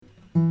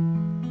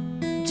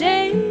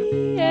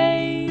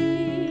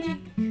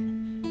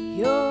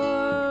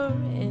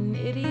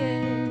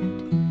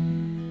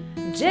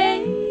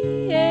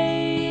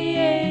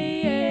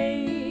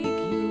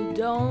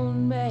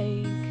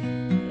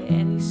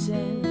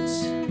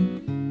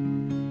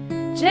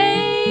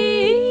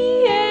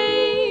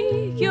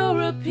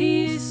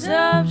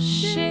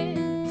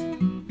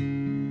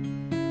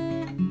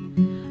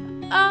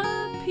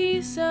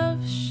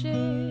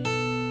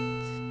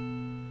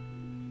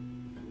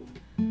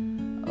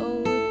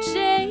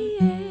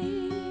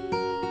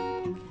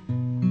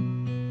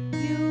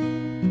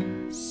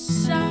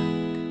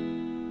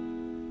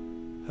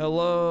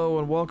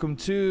welcome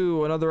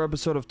to another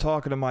episode of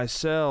Talking to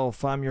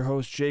Myself. I'm your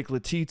host, Jake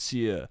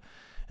Letizia,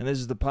 and this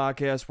is the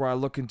podcast where I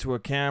look into a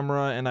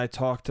camera and I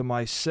talk to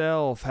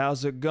myself.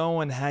 How's it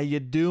going? How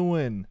you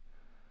doing?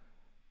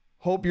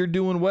 Hope you're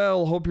doing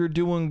well. Hope you're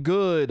doing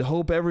good.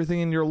 Hope everything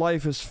in your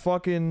life is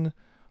fucking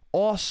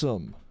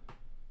awesome.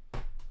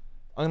 I'm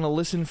going to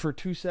listen for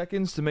 2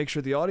 seconds to make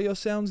sure the audio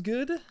sounds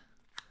good.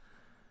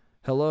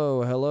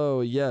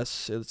 Hello.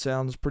 Yes, it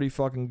sounds pretty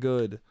fucking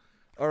good.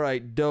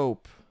 Alright,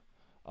 dope.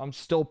 I'm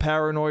still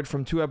paranoid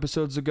from 2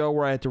 episodes ago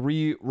where I had to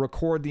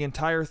re-record the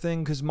entire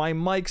thing because my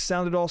mic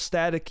sounded all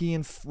staticky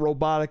and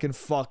robotic and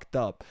fucked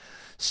up.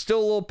 Still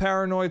a little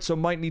paranoid, so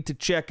might need to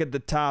check at the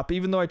top.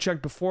 Even though I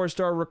checked before I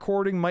started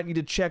recording, might need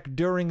to check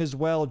during as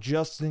well,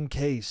 just in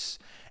case.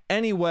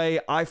 Anyway,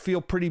 I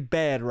feel pretty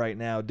bad right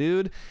now,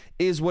 dude.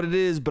 Is what it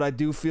is, but I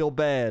do feel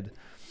bad.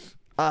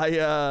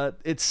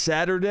 It's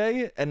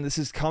Saturday,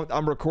 and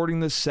I'm recording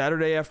this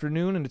Saturday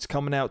afternoon, and it's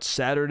coming out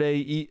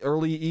Saturday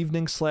early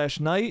evening /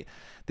 night.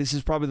 This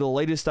is probably the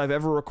latest I've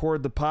ever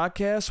recorded the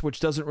podcast, which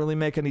doesn't really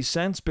make any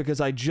sense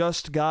because I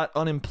just got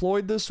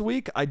unemployed this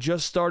week. I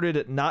just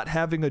started not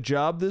having a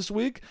job this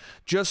week.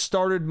 Just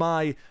started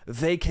my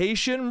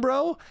vacation,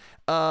 bro.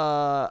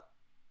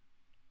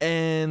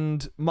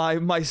 And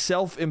my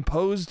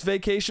self-imposed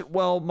vacation,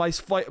 well, my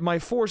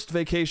forced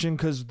vacation,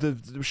 because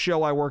the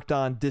show I worked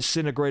on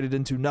disintegrated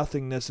into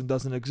nothingness and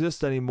doesn't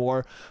exist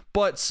anymore,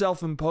 but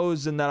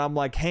self-imposed in that I'm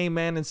like, hey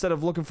man, instead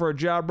of looking for a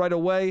job right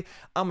away,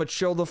 I'm gonna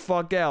chill the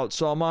fuck out.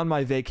 So I'm on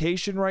my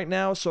vacation right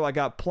now, so I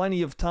got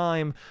plenty of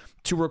time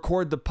to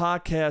record the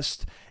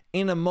podcast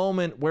in a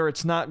moment where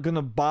it's not going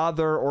to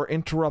bother or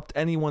interrupt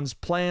anyone's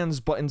plans,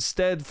 but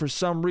instead, for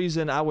some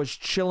reason, I was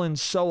chilling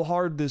so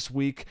hard this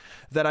week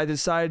that I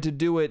decided to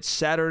do it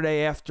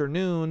Saturday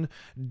afternoon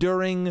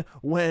during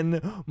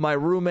when my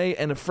roommate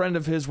and a friend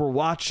of his were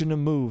watching a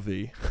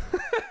movie.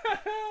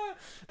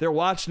 They're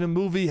watching a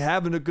movie,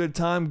 having a good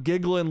time,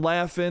 giggling,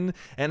 laughing,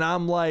 and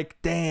I'm like,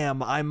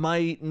 damn, I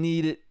might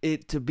need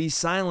it to be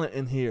silent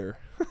in here.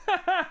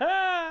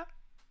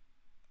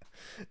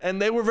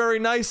 And they were very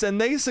nice, and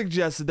they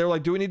suggested, they're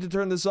like, do we need to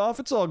turn this off?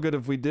 It's all good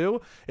if we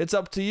do. It's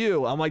up to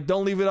you. I'm like,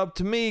 don't leave it up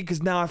to me,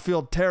 because now I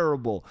feel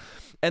terrible.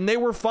 And they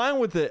were fine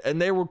with it, and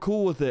they were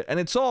cool with it. And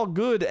it's all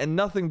good, and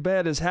nothing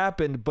bad has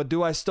happened, but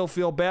do I still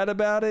feel bad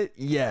about it?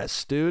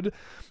 Yes, dude.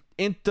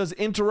 Does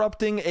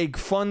interrupting a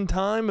fun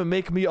time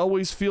make me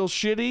always feel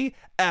shitty?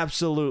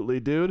 Absolutely,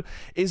 dude.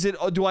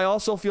 Do I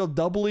also feel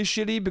doubly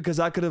shitty because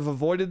I could have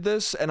avoided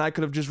this and I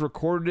could have just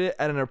recorded it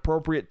at an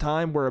appropriate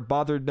time where it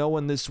bothered no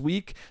one this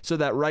week so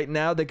that right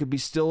now they could be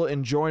still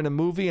enjoying a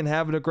movie and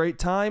having a great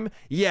time?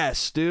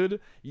 Yes, dude.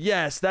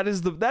 Yes, that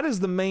is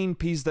the main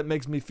piece that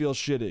makes me feel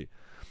shitty.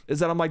 Is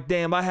that I'm like,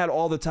 damn, I had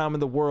all the time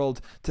in the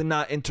world to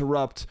not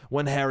interrupt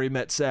when Harry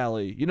met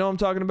Sally. You know what I'm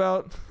talking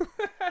about?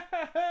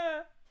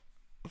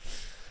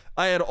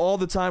 I had all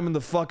the time in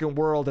the fucking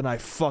world and I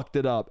fucked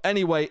it up.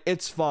 Anyway,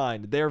 it's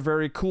fine. They're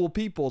very cool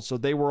people, so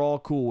they were all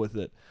cool with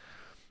it.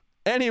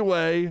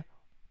 Anyway,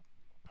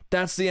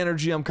 that's the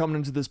energy I'm coming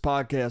into this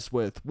podcast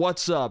with.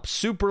 What's up?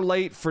 Super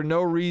late for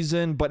no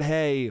reason, but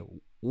hey,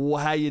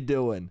 how you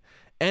doing?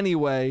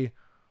 Anyway,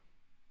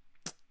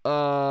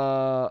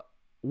 wouldn't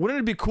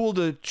it be cool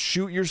to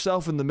shoot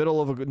yourself in the middle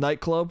of a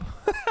nightclub?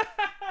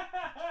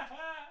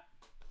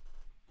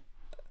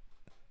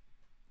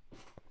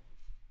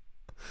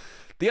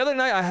 The other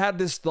night I had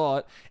this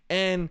thought,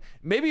 and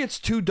maybe it's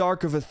too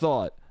dark of a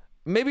thought.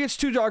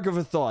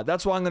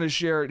 That's why I'm going to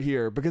share it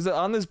here, because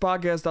on this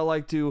podcast I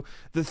like to,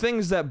 the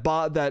things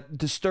that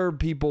disturb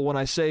people when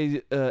I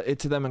say it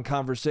to them in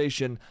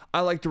conversation,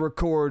 I like to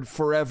record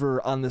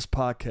forever on this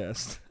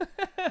podcast.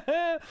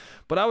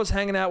 But I was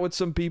hanging out with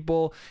some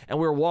people and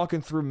we were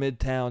walking through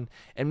Midtown,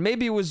 and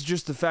maybe it was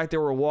just the fact that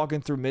we were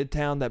walking through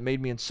Midtown that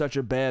made me in such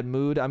a bad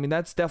mood. I mean,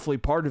 that's definitely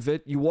part of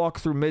it. You walk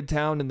through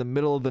Midtown in the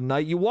middle of the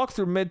night. You walk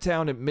through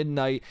Midtown at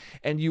midnight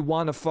and you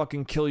want to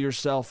fucking kill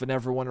yourself and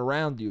everyone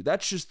around you.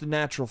 That's just the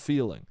natural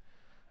feeling.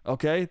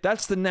 Okay?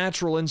 That's the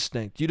natural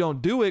instinct. You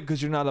don't do it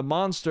because you're not a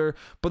monster,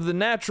 but the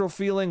natural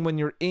feeling when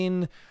you're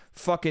in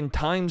fucking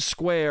Times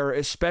Square,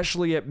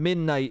 especially at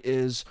midnight,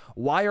 is,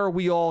 why are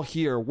we all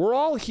here? We're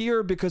all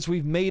here because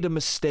we've made a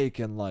mistake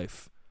in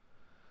life.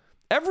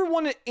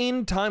 Everyone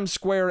in Times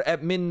Square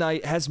at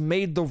midnight has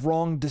made the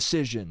wrong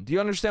decision. Do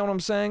you understand what I'm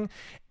saying?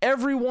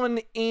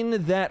 Everyone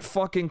in that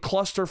fucking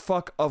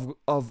clusterfuck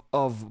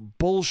of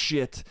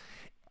bullshit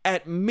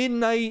at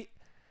midnight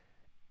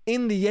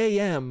in the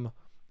AM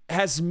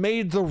has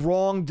made the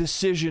wrong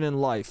decision in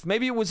life.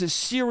 Maybe it was a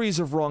series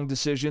of wrong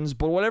decisions,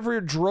 but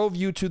whatever drove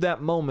you to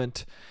that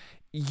moment,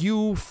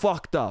 you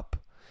fucked up.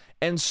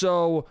 And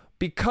so,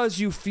 because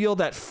you feel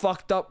that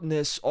fucked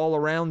upness all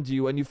around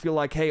you, and you feel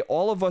like, hey,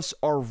 all of us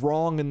are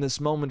wrong in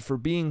this moment for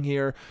being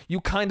here,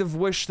 you kind of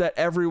wish that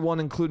everyone,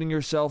 including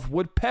yourself,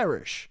 would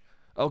perish.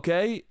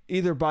 Okay?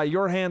 Either by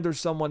your hand or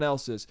someone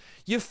else's.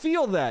 You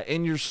feel that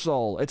in your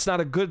soul. It's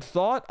not a good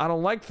thought. I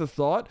don't like the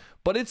thought,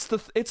 but it's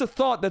a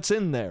thought that's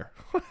in there.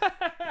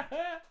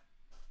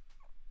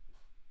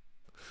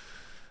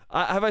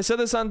 Have I said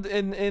this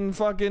in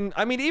fucking...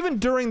 I mean, even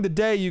during the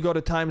day, you go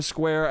to Times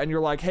Square and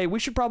you're like, hey, we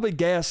should probably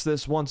gas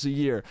this once a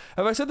year.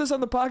 Have I said this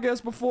on the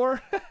podcast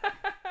before?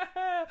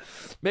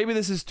 Maybe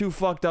this is too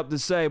fucked up to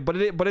say, but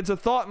it's a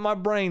thought in my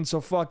brain,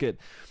 so fuck it.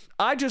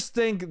 I just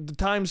think the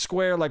Times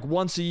Square, like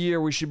once a year,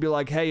 we should be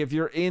like, hey, if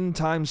you're in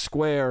Times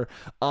Square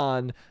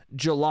on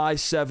July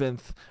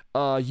 7th,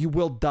 you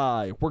will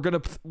die. We're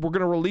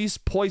gonna release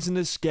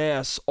poisonous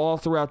gas all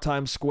throughout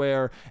Times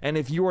Square, and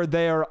if you are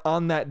there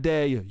on that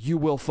day, you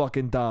will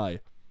fucking die.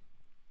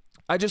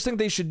 I just think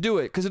they should do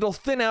it because it'll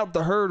thin out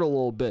the herd a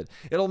little bit.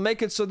 It'll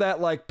make it so that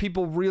like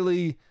people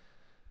really...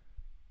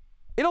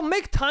 It'll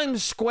make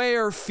Times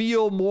Square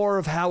feel more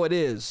of how it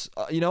is,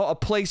 a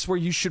place where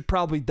you should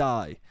probably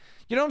die.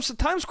 You know what I'm saying?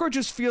 Times Square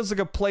just feels like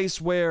a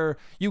place where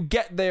you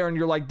get there and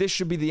you're like, this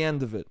should be the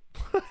end of it.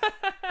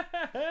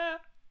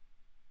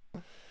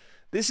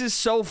 This is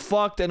so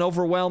fucked and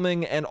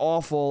overwhelming and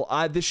awful.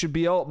 This should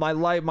be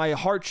my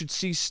heart should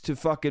cease to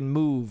fucking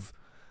move.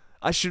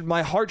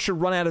 My heart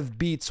should run out of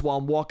beats while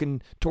I'm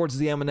walking towards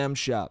the M&M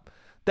shop.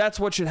 That's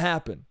what should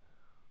happen.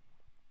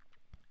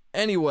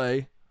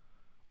 Anyway,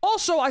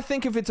 also, I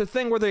think if it's a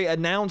thing where they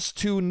announce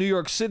to New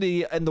York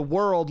City and the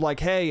world,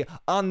 like, hey,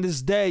 on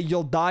this day,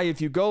 you'll die if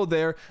you go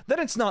there, then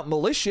it's not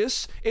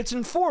malicious. It's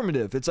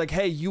informative. It's like,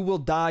 hey, you will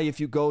die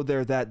if you go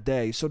there that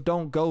day, so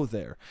don't go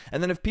there.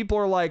 And then if people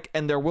are like,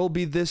 and there will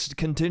be this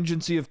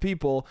contingency of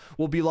people,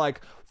 will be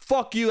like,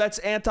 fuck you, that's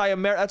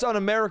anti-American, that's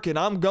un-American,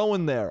 I'm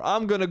going there,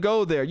 I'm gonna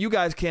go there, you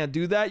guys can't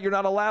do that, you're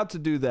not allowed to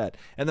do that.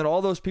 And then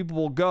all those people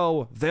will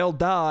go, they'll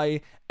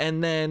die,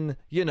 and then,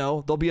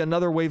 there'll be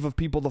another wave of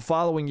people the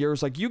following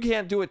years, like, you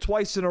can't do it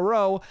twice in a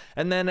row,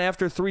 and then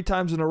after 3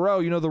 times in a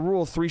row, the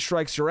rule, 3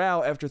 strikes you're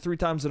out, after 3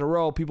 times in a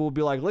row, people will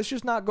be like, let's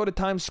just not go to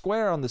Times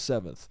Square on the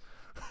 7th.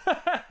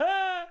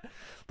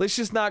 Let's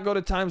just not go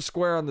to Times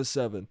Square on the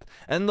 7th.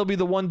 And there'll be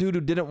the one dude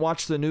who didn't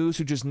watch the news,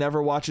 who just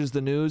never watches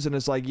the news, and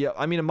it's like, yeah,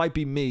 I mean, it might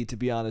be me, to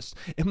be honest.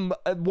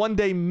 One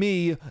day,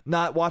 me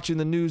not watching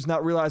the news,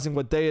 not realizing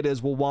what day it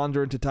is, will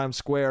wander into Times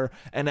Square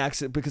and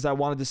accident because I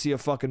wanted to see a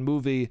fucking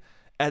movie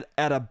at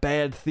a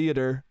bad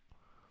theater.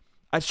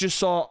 I just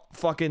saw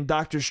fucking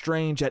Doctor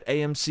Strange at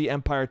AMC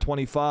Empire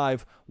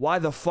 25. Why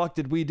the fuck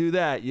did we do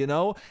that,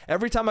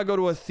 Every time I go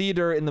to a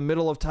theater in the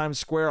middle of Times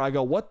Square, I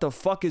go, what the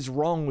fuck is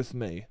wrong with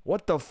me?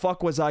 What the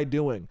fuck was I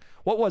doing?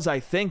 What was I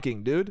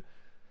thinking, dude?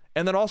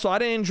 And then also, I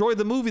didn't enjoy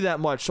the movie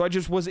that much, so I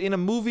just was in a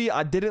movie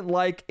I didn't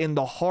like in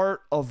the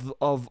heart of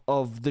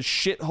the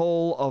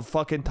shithole of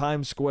fucking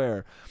Times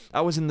Square. I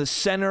was in the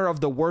center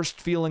of the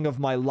worst feeling of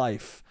my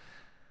life.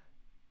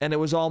 And it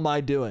was all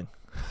my doing.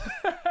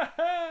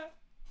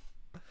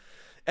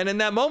 And in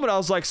that moment, I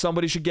was like,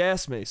 somebody should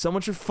gas me.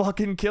 Someone should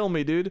fucking kill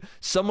me, dude.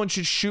 Someone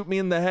should shoot me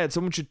in the head.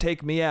 Someone should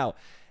take me out.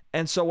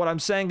 And so what I'm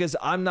saying is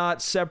I'm not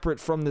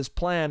separate from this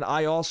plan.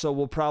 I also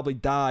will probably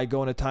die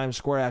going to Times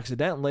Square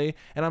accidentally.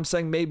 And I'm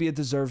saying maybe it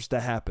deserves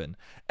to happen.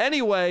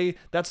 Anyway,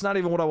 that's not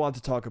even what I want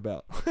to talk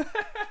about.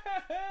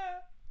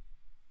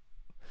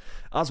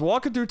 I was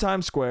walking through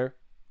Times Square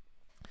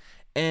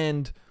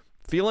and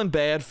feeling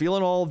bad,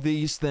 feeling all of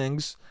these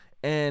things.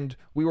 And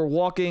we were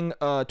walking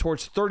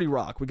towards 30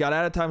 Rock. We got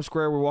out of Times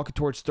Square. We're walking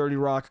towards 30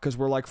 Rock because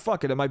we're like,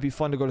 fuck it. It might be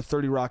fun to go to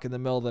 30 Rock in the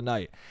middle of the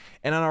night.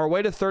 And on our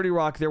way to 30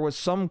 Rock, there was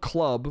some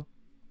club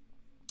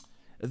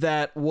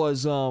that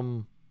was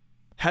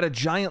had a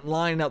giant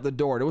line out the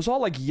door. It was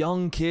all like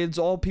young kids,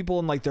 all people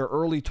in like their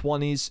early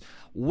 20s,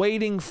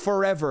 waiting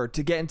forever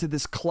to get into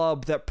this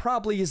club that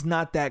probably is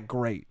not that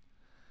great.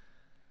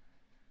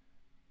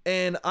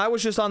 And I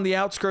was just on the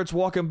outskirts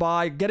walking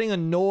by, getting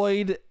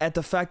annoyed at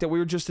the fact that we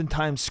were just in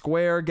Times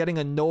Square, getting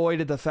annoyed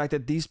at the fact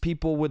that these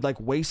people would like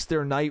waste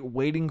their night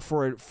waiting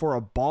for a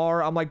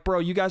bar. I'm like, bro,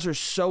 you guys are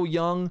so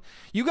young.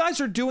 You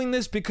guys are doing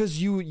this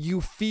because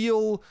you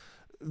feel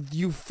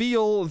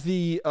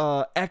the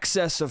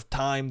excess of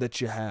time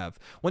that you have.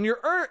 When you're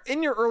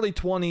in your early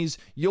 20s,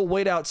 you'll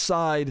wait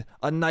outside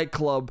a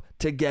nightclub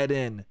to get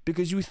in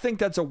because you think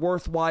that's a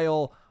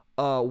worthwhile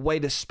way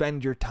to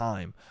spend your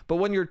time. But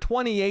when you're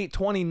 28,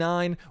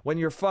 29, when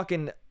you're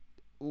fucking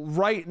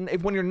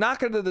when you're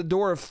knocking at the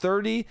door of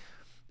 30,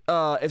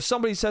 if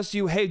somebody says to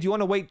you, hey, do you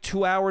want to wait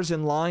 2 hours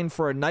in line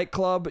for a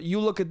nightclub? You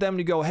look at them and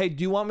you go, hey,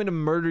 do you want me to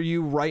murder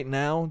you right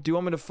now? Do you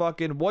want me to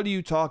fucking, what are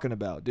you talking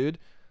about, dude?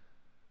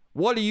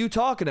 What are you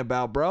talking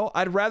about, bro?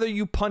 I'd rather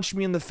you punch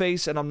me in the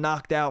face and I'm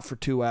knocked out for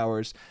 2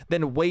 hours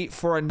than wait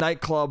for a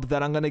nightclub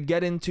that I'm going to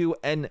get into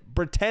and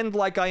pretend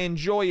like I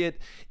enjoy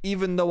it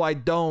even though I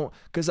don't,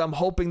 because I'm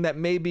hoping that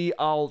maybe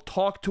I'll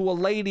talk to a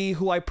lady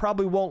who I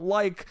probably won't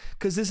like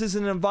because this is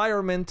an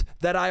environment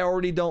that I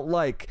already don't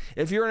like.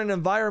 If you're in an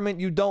environment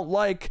you don't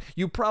like,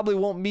 you probably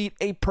won't meet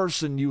a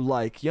person you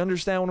like. You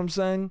understand what I'm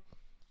saying?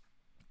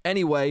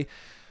 Anyway,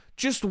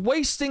 just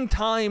wasting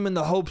time in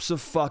the hopes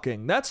of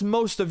fucking. That's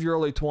most of your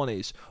early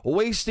 20s.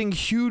 Wasting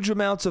huge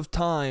amounts of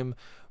time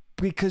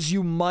because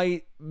you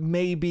might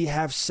maybe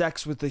have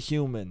sex with a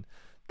human.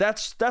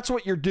 That's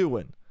what you're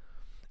doing.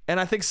 And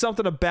I think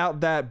something about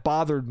that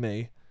bothered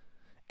me.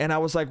 And I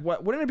was like,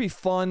 what, wouldn't it be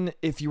fun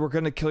if you were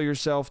going to kill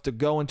yourself to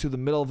go into the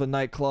middle of a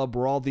nightclub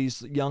where all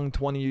these young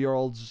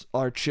 20-year-olds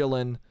are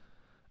chilling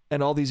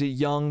and all these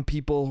young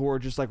people who are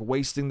just like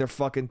wasting their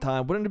fucking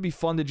time? Wouldn't it be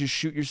fun to just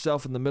shoot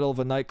yourself in the middle of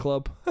a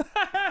nightclub?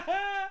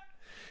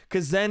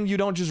 Because then you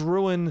don't just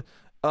ruin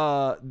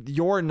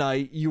your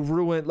night. You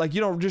ruin, like, you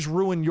don't just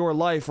ruin your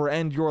life or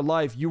end your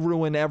life. You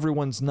ruin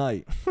everyone's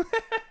night.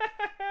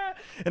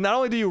 And not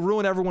only do you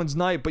ruin everyone's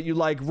night, but you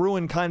like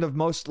ruin kind of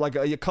most, like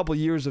a couple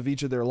years of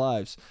each of their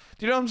lives.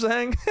 Do you know what I'm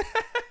saying?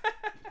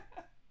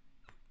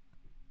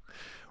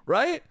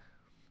 Right?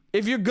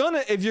 If you're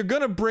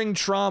gonna bring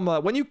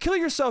trauma, when you kill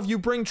yourself, you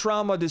bring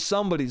trauma to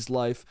somebody's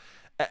life.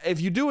 If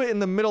you do it in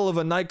the middle of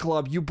a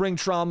nightclub, you bring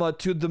trauma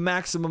to the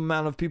maximum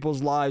amount of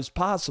people's lives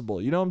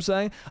possible. You know what I'm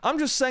saying? I'm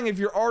just saying, if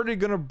you're already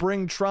gonna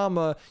bring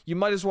trauma, you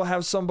might as well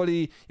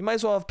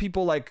have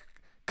people like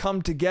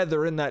come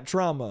together in that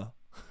trauma.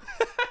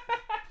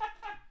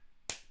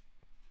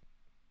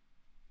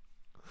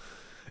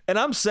 And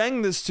I'm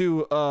saying this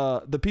to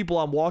the people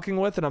I'm walking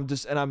with, and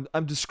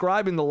I'm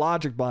describing the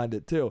logic behind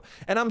it too.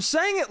 And I'm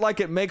saying it like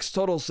it makes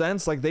total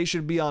sense, like they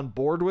should be on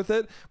board with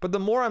it. But the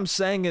more I'm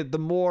saying it, the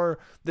more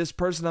this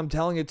person I'm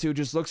telling it to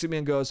just looks at me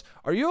and goes,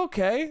 "Are you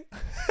okay?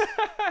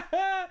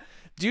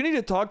 Do you need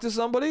to talk to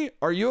somebody?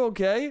 Are you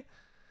okay?"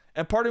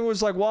 And part of me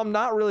was like, well, I'm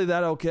not really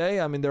that okay.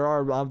 I mean,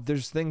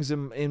 there's things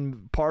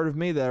in part of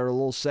me that are a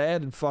little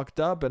sad and fucked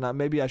up, and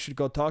maybe I should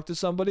go talk to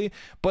somebody.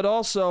 But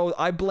also,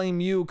 I blame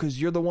you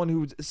because you're the one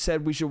who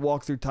said we should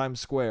walk through Times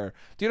Square.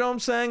 Do you know what I'm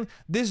saying?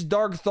 This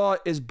dark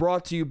thought is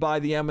brought to you by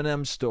the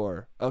M&M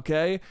store,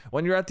 okay?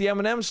 When you're at the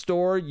M&M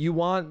store, you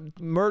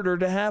want murder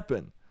to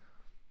happen.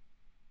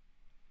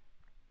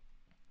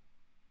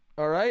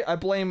 All right, I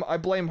blame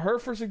her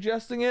for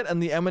suggesting it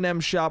and the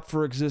M&M shop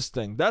for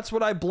existing. That's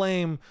what I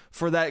blame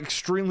for that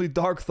extremely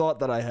dark thought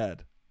that I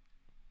had.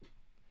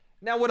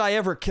 Now, would I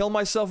ever kill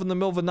myself in the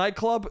middle of a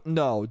nightclub?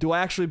 No. Do I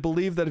actually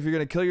believe that if you're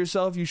going to kill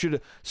yourself, you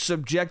should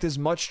subject as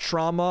much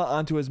trauma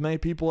onto as many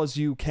people as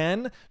you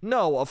can?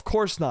 No, of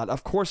course not.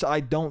 Of course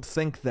I don't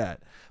think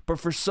that. But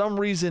for some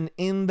reason,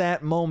 in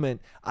that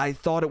moment, I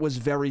thought it was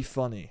very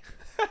funny.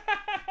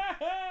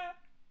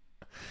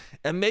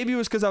 And maybe it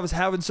was because I was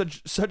having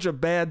such a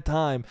bad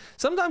time.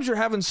 Sometimes you're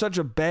having such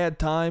a bad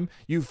time,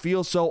 you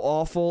feel so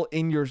awful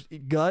in your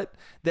gut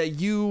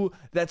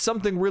that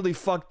something really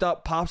fucked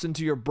up pops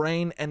into your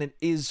brain, and it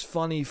is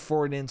funny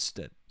for an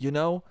instant, you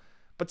know?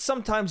 But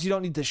sometimes you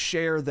don't need to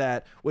share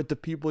that with the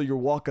people you're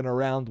walking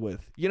around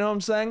with. You know what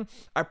I'm saying?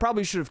 I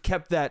probably should have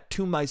kept that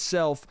to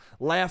myself,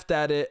 laughed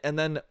at it, and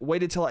then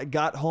waited till I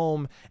got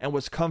home and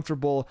was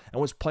comfortable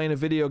and was playing a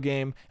video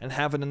game and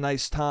having a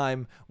nice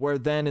time, where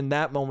then in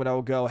that moment I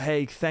would go,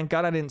 hey, thank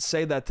God I didn't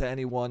say that to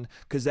anyone,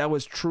 because that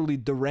was truly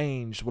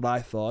deranged, what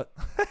I thought.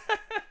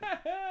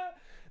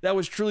 That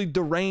was truly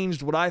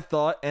deranged, what I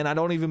thought, and I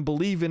don't even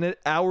believe in it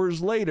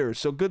hours later.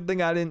 So good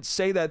thing I didn't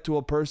say that to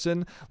a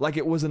person like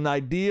it was an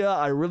idea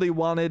I really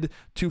wanted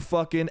to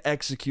fucking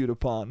execute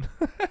upon.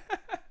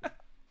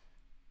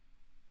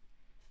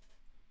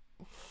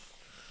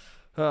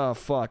 Oh,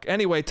 fuck.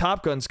 Anyway,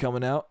 Top Gun's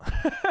coming out.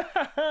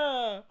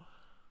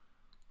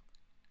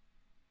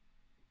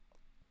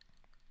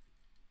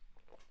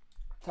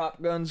 Top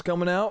Gun's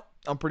coming out.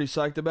 I'm pretty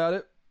psyched about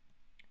it.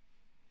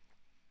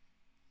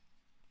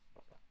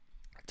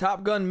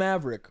 Top Gun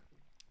Maverick.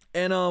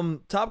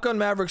 And Top Gun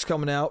Maverick's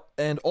coming out,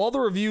 and all the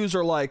reviews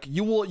are like,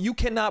 you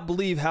cannot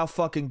believe how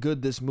fucking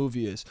good this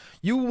movie is.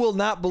 You will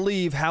not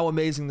believe how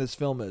amazing this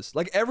film is.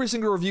 Like, every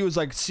single review is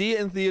like, see it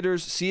in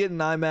theaters, see it in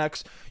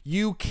IMAX.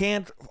 You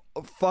can't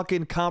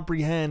fucking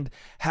comprehend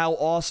how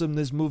awesome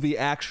this movie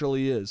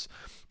actually is.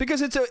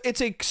 Because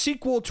it's a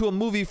sequel to a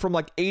movie from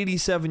like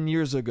 87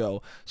 years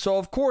ago. So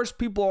of course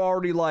people are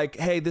already like,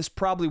 hey, this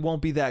probably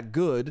won't be that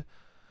good.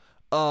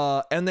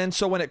 And then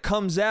so when it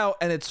comes out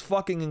and it's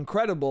fucking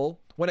incredible,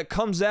 when it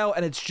comes out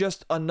and it's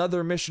just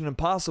another Mission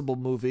Impossible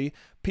movie,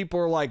 people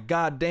are like,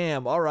 God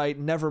damn, all right,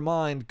 never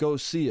mind, go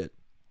see it.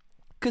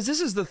 Because this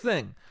is the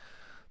thing.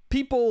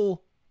 A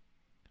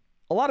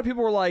lot of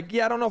people were like,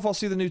 yeah, I don't know if I'll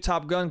see the new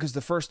Top Gun because the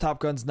first Top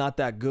Gun's not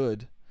that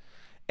good.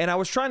 And I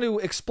was trying to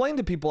explain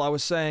to people, I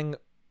was saying,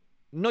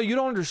 no, you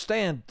don't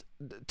understand.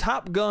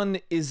 Top Gun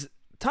is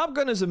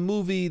a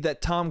movie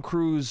that Tom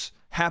Cruise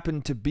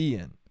happened to be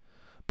in.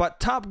 But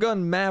Top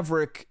Gun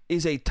Maverick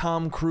is a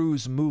Tom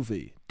Cruise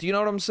movie. Do you know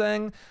what I'm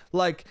saying?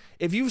 Like,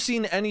 if you've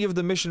seen any of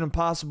the Mission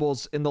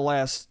Impossibles in the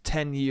last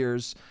 10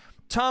 years,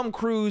 Tom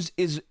Cruise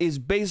is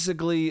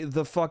basically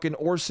the fucking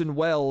Orson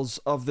Welles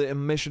of the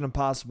Mission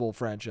Impossible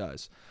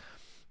franchise.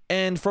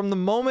 And from the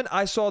moment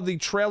I saw the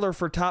trailer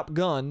for Top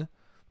Gun,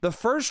 the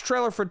first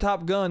trailer for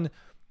Top Gun,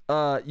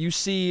 you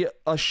see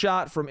a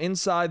shot from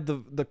inside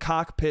the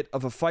cockpit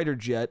of a fighter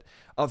jet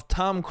of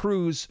Tom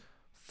Cruise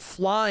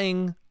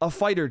flying a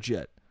fighter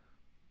jet.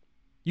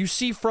 You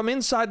see from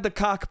inside the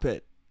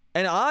cockpit.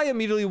 And I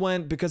immediately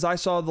went, because I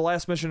saw the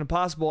last Mission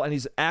Impossible and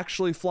he's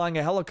actually flying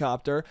a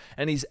helicopter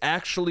and he's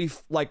actually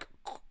like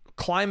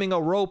climbing a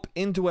rope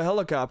into a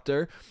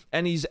helicopter,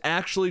 and he's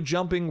actually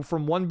jumping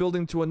from one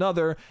building to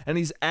another, and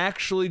he's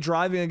actually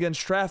driving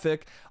against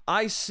traffic.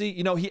 I see,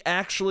 you know, he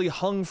actually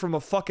hung from a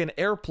fucking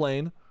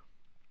airplane.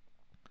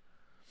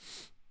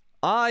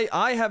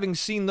 I having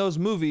seen those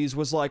movies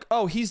was like,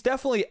 oh, he's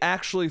definitely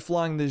actually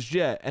flying this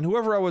jet. And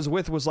whoever I was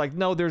with was like,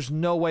 no, there's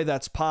no way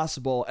that's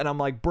possible. And I'm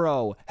like,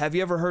 bro, have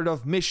you ever heard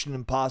of Mission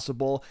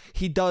Impossible?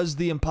 He does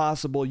the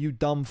impossible, you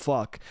dumb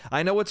fuck.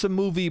 I know it's a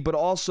movie, but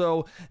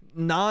also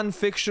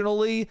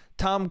non-fictionally,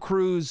 Tom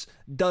Cruise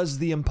does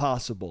the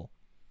impossible.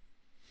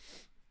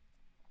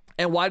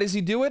 And why does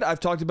he do it? I've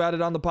talked about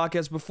it on the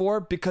podcast before.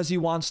 Because he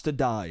wants to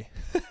die.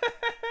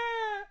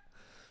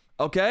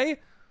 Okay?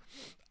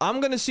 I'm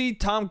going to see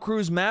Tom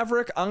Cruise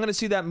Maverick. I'm going to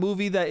see that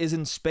movie that is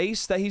in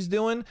space that he's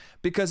doing,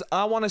 because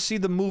I want to see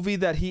the movie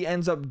that he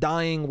ends up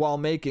dying while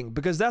making,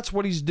 because that's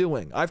what he's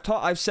doing.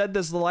 I've said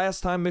this the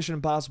last time Mission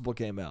Impossible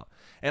came out,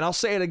 and I'll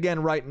say it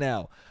again right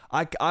now.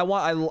 I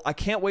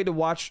can't wait to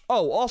watch.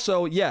 Oh,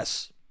 also,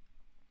 yes.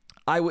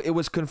 It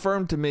was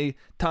confirmed to me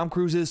Tom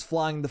Cruise is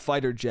flying the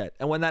fighter jet.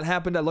 And when that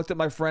happened, I looked at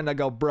my friend. I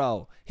go,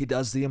 bro, he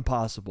does the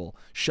impossible.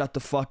 Shut the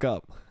fuck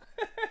up.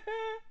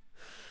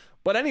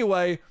 But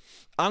anyway,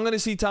 I'm going to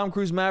see Tom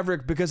Cruise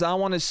Maverick because I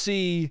want to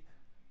see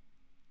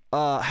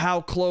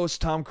how close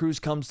Tom Cruise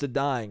comes to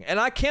dying.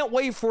 And I can't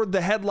wait for the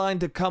headline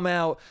to come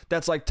out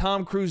that's like,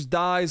 Tom Cruise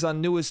dies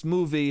on newest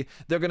movie.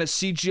 They're going to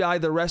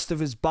CGI the rest of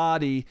his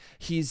body.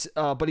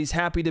 But he's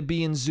happy to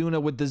be in Zuna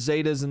with the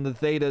Zetas and the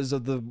Thetas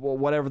of the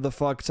whatever the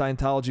fuck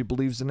Scientology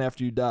believes in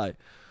after you die.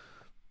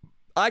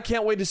 I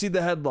can't wait to see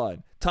the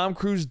headline. Tom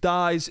Cruise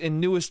dies in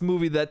newest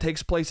movie that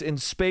takes place in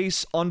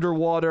space,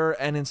 underwater,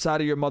 and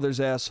inside of your mother's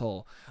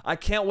asshole. I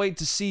can't wait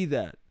to see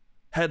that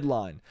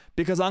headline,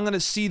 because I'm going to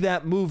see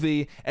that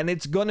movie, and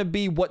it's going to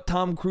be what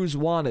Tom Cruise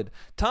wanted.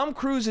 Tom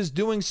Cruise is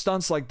doing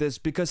stunts like this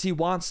because he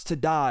wants to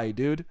die,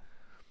 dude.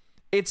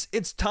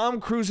 It's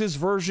Tom Cruise's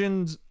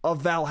version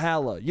of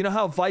Valhalla. You know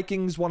how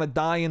Vikings want to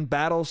die in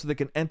battle so they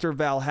can enter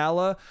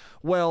Valhalla?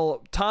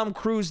 Well, Tom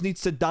Cruise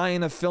needs to die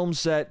in a film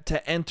set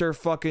to enter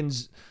fucking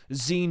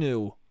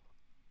Xenu,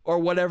 or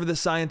whatever the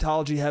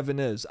Scientology heaven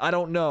is. I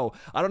don't know.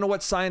 I don't know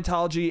what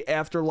Scientology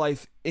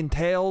afterlife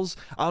entails.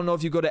 I don't know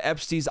if you go to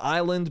Epstein's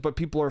Island, but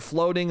people are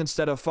floating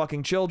instead of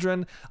fucking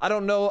children. I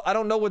don't know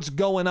what's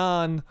going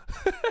on.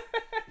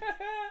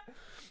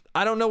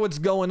 I don't know what's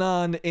going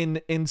on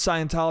in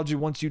Scientology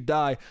once you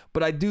die,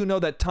 but I do know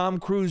that Tom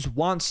Cruise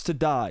wants to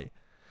die.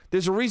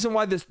 There's a reason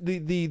why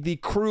the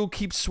crew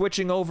keeps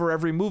switching over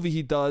every movie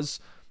he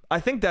does. I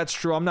think that's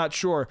true. I'm not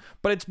sure.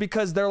 But it's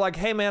because they're like,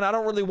 hey, man, I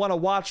don't really want to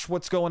watch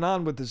what's going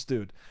on with this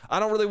dude. I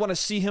don't really want to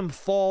see him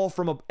fall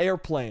from an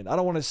airplane. I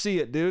don't want to see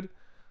it, dude.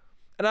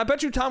 And I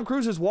bet you Tom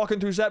Cruise is walking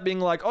through set being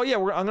like, oh, yeah,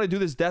 I'm going to do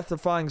this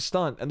death-defying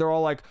stunt. And they're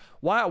all like,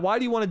 why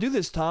do you want to do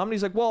this, Tom? And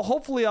he's like, well,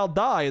 hopefully I'll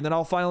die, and then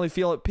I'll finally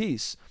feel at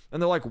peace.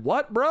 And they're like,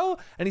 what, bro?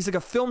 And he's like,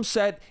 a film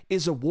set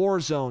is a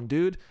war zone,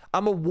 dude.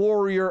 I'm a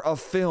warrior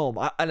of film.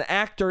 An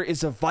actor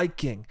is a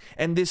Viking.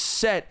 And this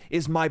set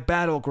is my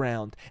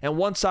battleground. And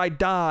once I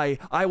die,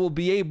 I will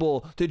be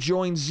able to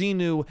join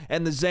Xenu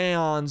and the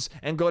Zeons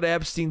and go to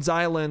Epstein's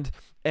Island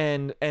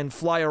and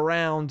fly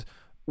around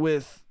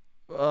with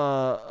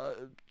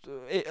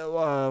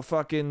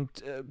fucking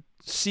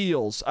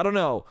seals. I don't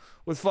know.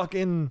 With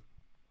fucking...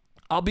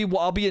 I'll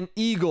be an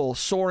eagle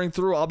soaring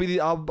through.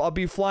 I'll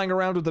be flying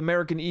around with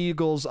American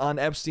eagles on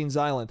Epstein's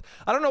Island.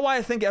 I don't know why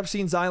I think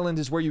Epstein's Island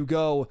is where you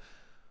go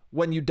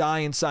when you die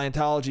in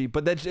Scientology,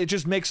 but it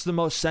just makes the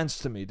most sense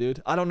to me,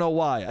 dude. I don't know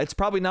why. It's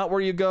probably not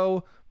where you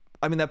go.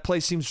 I mean, that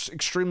place seems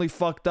extremely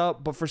fucked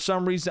up, but for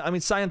some reason, I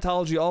mean,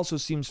 Scientology also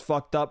seems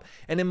fucked up.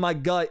 And in my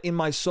gut, in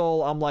my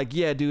soul, I'm like,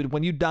 yeah, dude,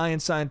 when you die in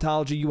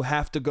Scientology, you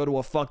have to go to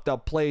a fucked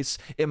up place.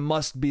 It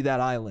must be that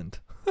island.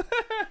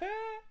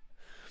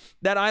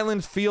 That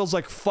island feels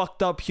like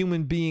fucked up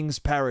human beings'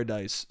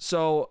 paradise.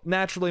 So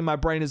naturally, my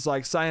brain is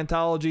like,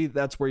 Scientology,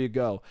 that's where you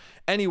go.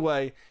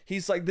 Anyway,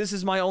 he's like, this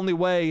is my only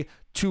way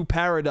to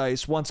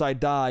paradise once I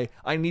die.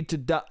 I need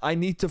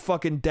to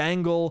fucking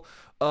dangle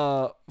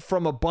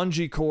from a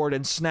bungee cord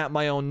and snap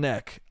my own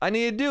neck. I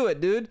need to do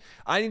it, dude.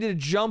 I need to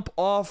jump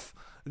off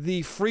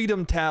the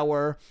Freedom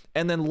Tower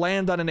and then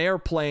land on an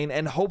airplane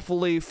and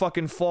hopefully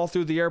fucking fall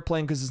through the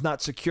airplane because it's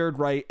not secured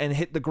right and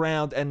hit the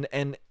ground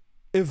and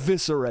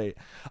eviscerate.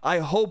 I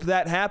hope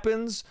that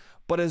happens,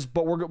 but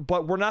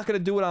we're not going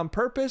to do it on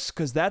purpose,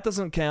 because that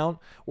doesn't count.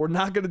 We're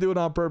not going to do it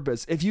on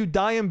purpose. If you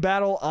die in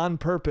battle on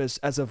purpose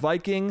as a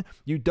Viking,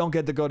 you don't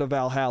get to go to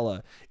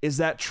Valhalla. Is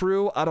that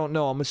true? I don't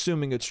know. I'm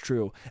assuming it's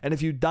true. And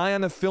if you die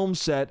on a film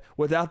set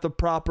without the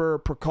proper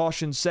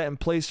precautions set in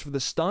place for the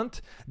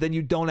stunt, then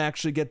you don't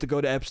actually get to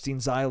go to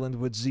Epstein's Island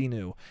with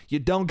Xenu. You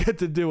don't get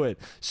to do it.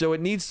 So it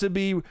needs to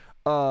be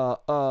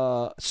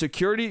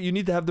security. You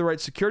need to have the right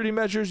security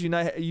measures. You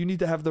need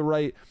to have the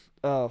right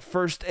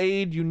first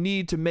aid. You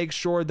need to make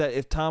sure that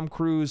if Tom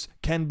Cruise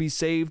can be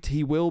saved,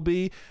 he will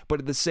be. But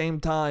at the same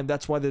time,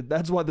 that's why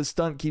the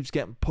stunt keeps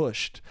getting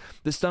pushed.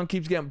 The stunt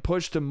keeps getting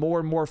pushed to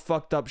more and more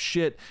fucked up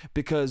shit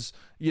because,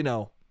 you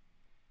know,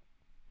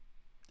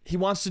 He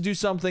wants to do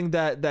something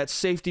that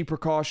safety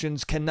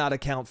precautions cannot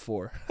account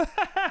for.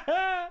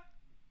 That's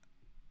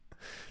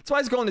why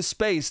he's going to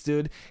space,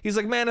 dude. He's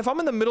like, man, if I'm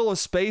in the middle of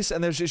space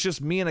and it's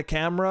just me and a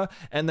camera,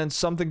 and then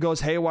something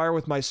goes haywire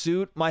with my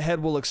suit, my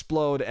head will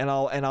explode and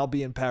I'll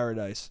be in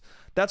paradise.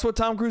 That's what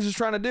Tom Cruise is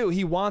trying to do.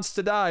 He wants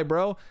to die,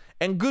 bro.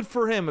 And good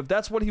for him. If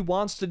that's what he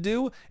wants to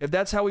do, if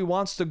that's how he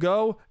wants to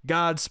go,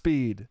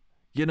 Godspeed.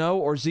 You know,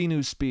 or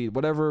Xenu speed,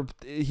 whatever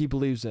he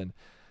believes in.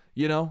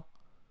 You know?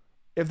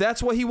 If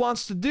that's what he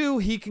wants to do,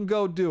 he can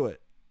go do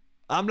it.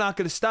 I'm not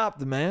going to stop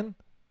the man.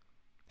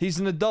 He's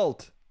an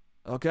adult.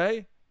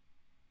 Okay?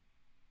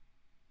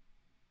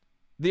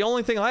 The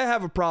only thing I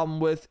have a problem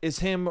with is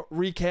him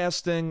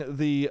recasting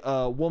the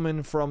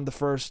woman from the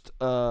first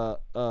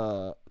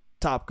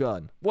Top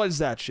Gun. What is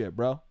that shit,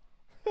 bro?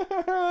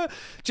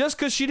 Just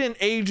because she didn't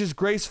age as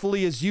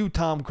gracefully as you,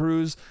 Tom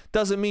Cruise,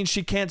 doesn't mean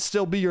she can't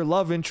still be your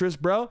love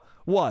interest, bro.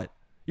 What?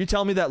 You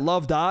tell me that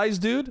love dies,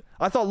 dude?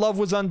 I thought love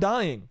was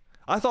undying.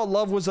 I thought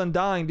love was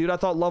undying, dude. I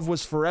thought love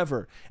was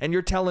forever. And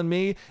you're telling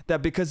me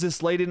that because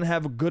this lady didn't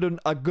have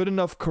a good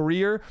enough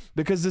career,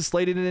 because this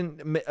lady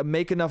didn't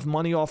make enough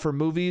money off her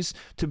movies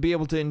to be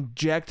able to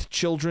inject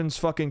children's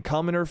fucking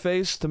cum in her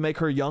face to make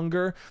her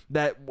younger,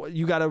 that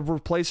you got to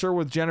replace her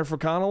with Jennifer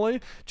Connelly?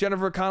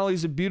 Jennifer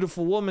Connelly's a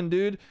beautiful woman,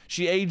 dude.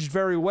 She aged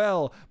very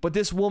well. But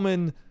this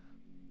woman...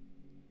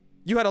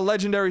 You had a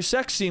legendary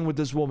sex scene with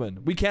this woman.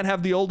 We can't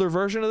have the older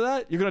version of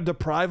that? You're going to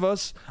deprive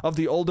us of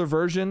the older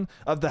version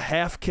of the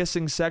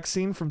half-kissing sex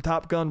scene from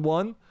Top Gun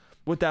 1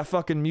 with that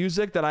fucking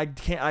music that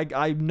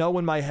I know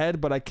in my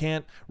head, but I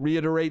can't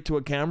reiterate to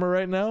a camera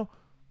right now?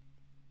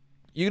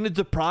 You're going to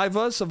deprive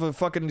us of a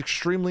fucking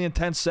extremely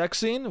intense sex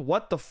scene?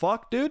 What the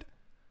fuck, dude?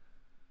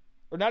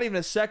 Or not even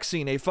a sex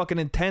scene, a fucking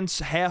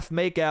intense half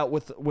makeout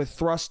with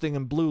thrusting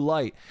and blue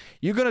light.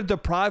 You're going to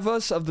deprive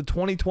us of the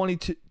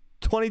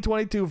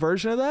 2022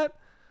 version of that?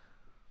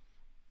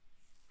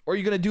 Or are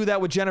you going to do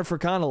that with Jennifer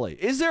Connelly?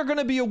 Is there going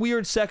to be a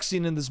weird sex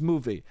scene in this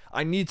movie?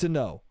 I need to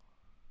know.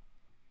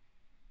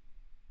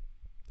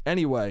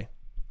 Anyway,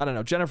 I don't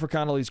know. Jennifer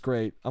Connelly's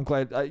great. I'm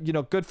glad,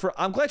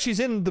 I'm glad she's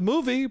in the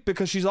movie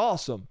because she's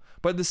awesome.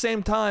 But at the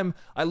same time,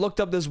 I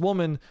looked up this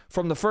woman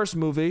from the first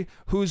movie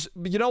who's,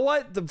 you know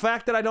what? The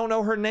fact that I don't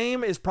know her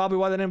name is probably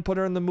why they didn't put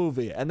her in the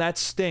movie. And that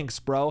stinks,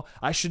 bro.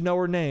 I should know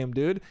her name,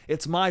 dude.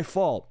 It's my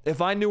fault.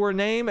 If I knew her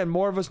name and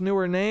more of us knew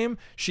her name,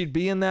 she'd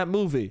be in that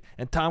movie.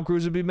 And Tom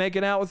Cruise would be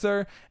making out with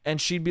her. And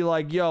she'd be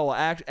like, yo,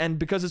 and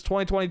because it's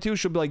 2022,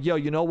 she'll be like, yo,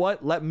 you know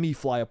what? Let me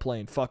fly a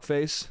plane,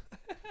 fuckface.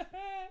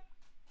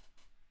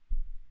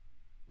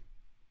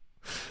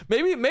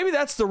 Maybe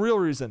that's the real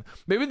reason.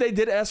 Maybe they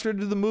did ask her to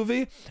do the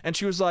movie and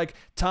she was like,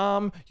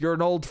 Tom, you're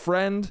an old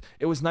friend.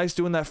 It was nice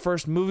doing that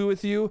first movie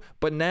with you,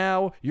 but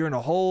now you're in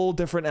a whole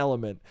different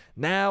element.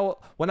 Now,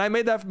 when I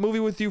made that movie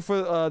with you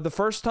for the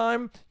first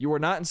time, you were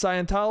not in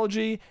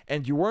Scientology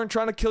and you weren't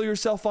trying to kill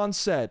yourself on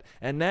set.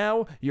 And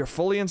now you're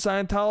fully in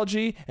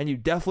Scientology and you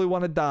definitely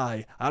want to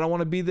die. I don't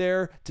want to be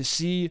there to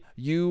see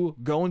you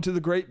go into the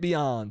great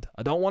beyond.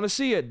 I don't want to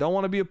see it. Don't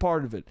want to be a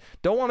part of it.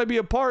 Don't want to be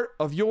a part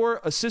of your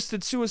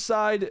assisted suicide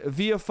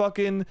via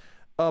fucking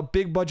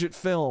big budget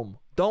film.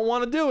 Don't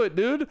want to do it,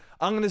 dude.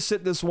 I'm going to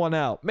sit this one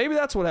out. Maybe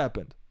that's what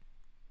happened.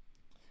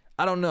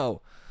 I don't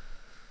know.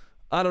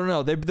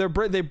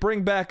 They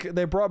brought back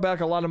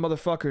a lot of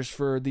motherfuckers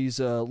for these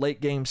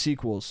late game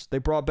sequels. They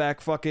brought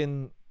back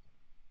fucking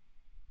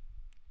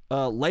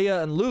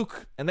Leia and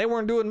Luke, and they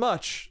weren't doing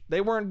much.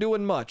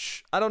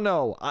 I don't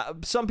know.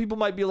 Some people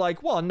might be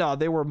like, well, no,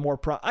 they were more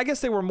I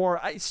guess they were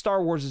more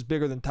Star Wars is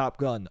bigger than Top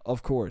Gun,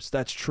 of course.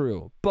 That's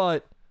true.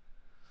 But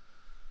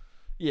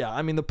yeah,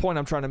 I mean, the point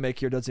I'm trying to make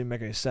here doesn't even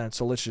make any sense,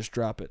 so let's just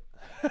drop it.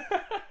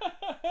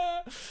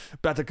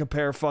 About to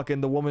compare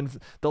fucking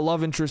the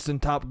love interest in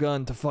Top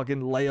Gun to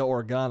fucking Leia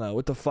Organa.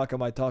 What the fuck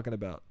am I talking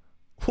about?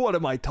 What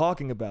am I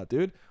talking about,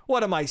 dude?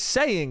 What am I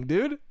saying,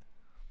 dude?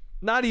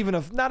 Not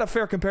a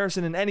fair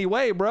comparison in any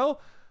way, bro.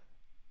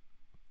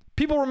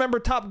 People remember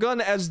Top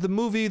Gun as the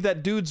movie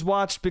that dudes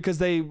watched because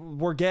they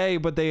were gay,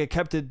 but they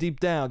kept it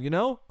deep down, you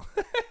know?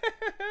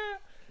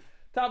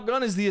 Top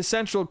Gun is the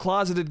essential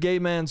closeted gay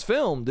man's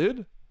film,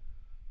 dude.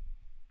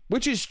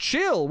 Which is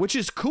chill, which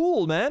is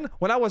cool, man.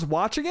 When I was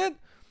watching it,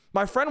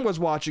 my friend was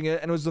watching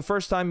it, and it was the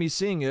first time me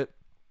seeing it.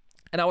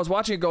 And I was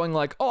watching it going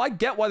like, oh, I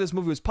get why this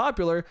movie was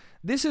popular.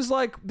 This is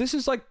like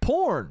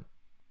porn.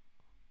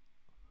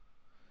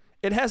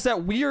 It has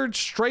that weird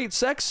straight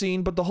sex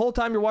scene, but the whole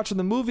time you're watching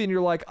the movie and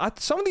you're like,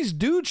 some of these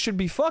dudes should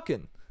be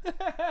fucking.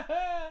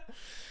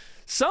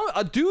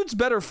 A dude's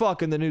better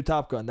fuck in the new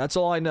Top Gun. That's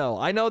all I know.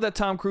 I know that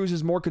Tom Cruise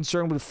is more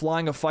concerned with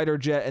flying a fighter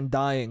jet and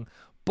dying,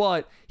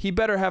 but he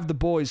better have the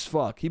boys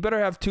fuck. He better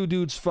have two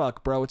dudes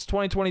fuck, bro. It's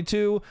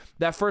 2022.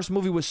 That first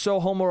movie was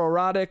so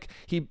homoerotic.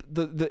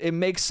 It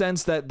makes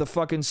sense that the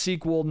fucking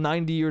sequel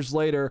 90 years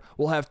later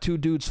will have two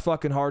dudes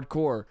fucking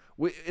hardcore.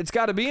 It's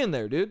got to be in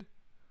there, dude.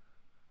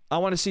 I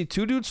want to see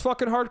two dudes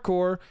fucking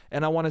hardcore,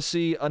 and I want to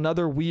see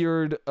another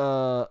weird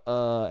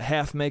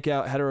half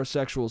make-out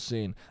heterosexual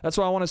scene. That's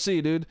what I want to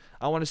see, dude.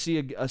 I want to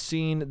see a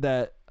scene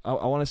that... I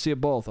want to see it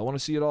both. I want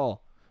to see it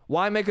all.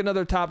 Why make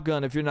another Top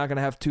Gun if you're not going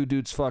to have two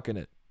dudes fucking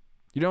it?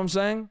 You know what I'm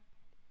saying?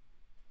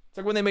 It's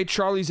like when they made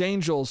Charlie's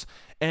Angels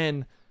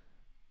and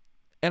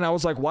I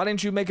was like, why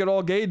didn't you make it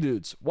all gay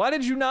dudes? Why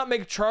did you not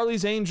make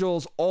Charlie's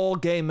Angels all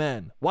gay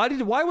men? Why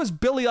was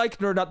Billy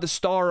Eichner not the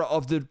star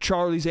of the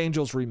Charlie's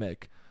Angels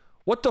remake?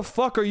 What the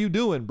fuck are you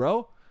doing,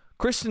 bro?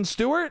 Kristen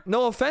Stewart?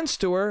 No offense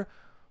to her,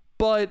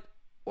 but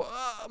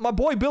my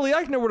boy Billy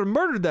Eichner would have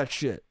murdered that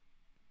shit.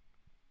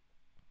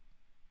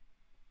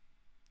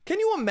 Can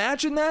you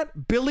imagine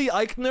that? Billy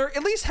Eichner?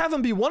 At least have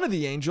him be one of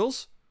the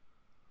angels.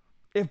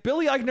 If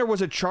Billy Eichner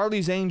was a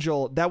Charlie's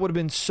Angel, that would have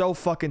been so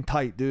fucking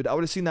tight, dude. I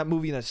would have seen that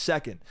movie in a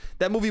second.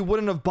 That movie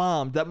wouldn't have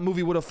bombed. That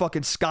movie would have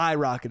fucking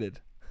skyrocketed.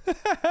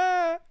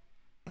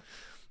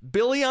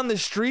 Billy on the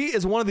Street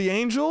is one of the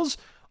angels.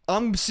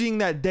 I'm seeing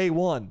that day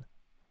one.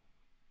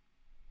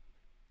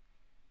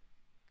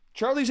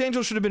 Charlie's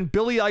Angels should have been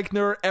Billy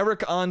Eichner,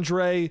 Eric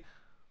Andre,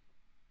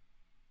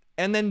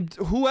 and then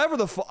whoever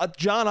the fuck,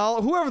 John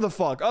Oliver, whoever the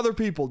fuck, other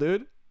people,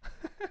 dude.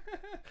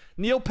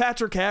 Neil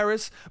Patrick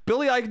Harris,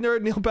 Billy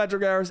Eichner, Neil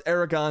Patrick Harris,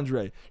 Eric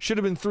Andre. Should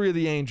have been three of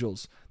the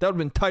angels. That would have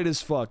been tight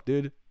as fuck,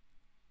 dude.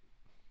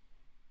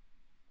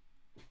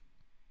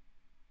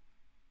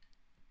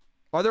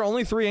 Are there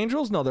only three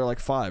angels? No, they're like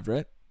five,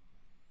 right?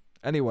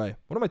 Anyway,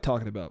 what am I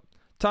talking about?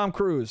 Tom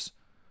Cruise.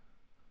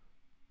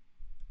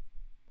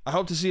 I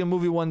hope to see a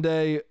movie one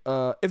day.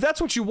 If that's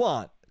what you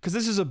want, because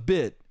this is a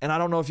bit, and I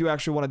don't know if you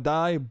actually want to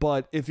die,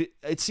 but if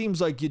it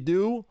seems like you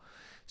do,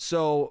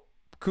 so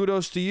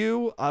kudos to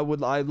you.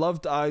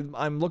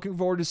 I'm looking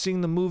forward to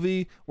seeing the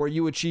movie where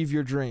you achieve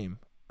your dream.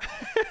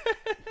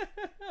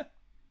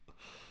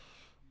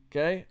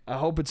 Okay? I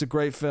hope it's a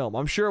great film.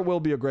 I'm sure it will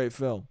be a great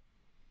film.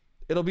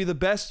 It'll be the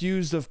best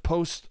used of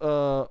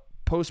postpartum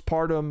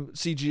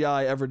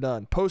CGI ever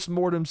done.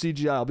 Post-mortem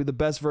CGI will be the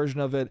best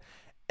version of it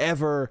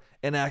ever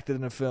enacted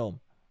in a film.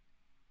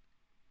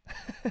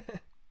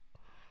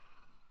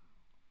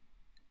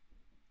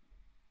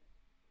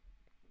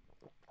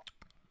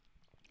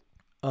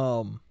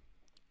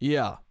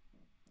 Yeah.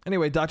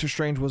 Anyway, Doctor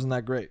Strange wasn't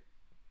that great.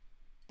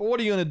 But what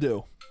are you gonna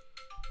do?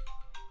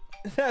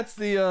 That's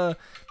the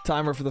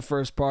timer for the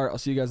first part. I'll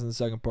see you guys in the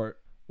second part.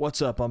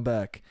 What's up? I'm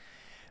back.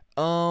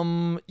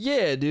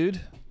 Yeah,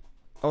 dude.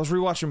 I was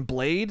rewatching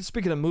Blade.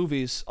 Speaking of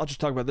movies, I'll just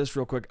talk about this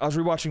real quick. I was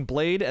rewatching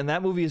Blade, and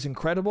that movie is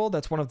incredible.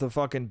 That's one of the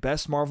fucking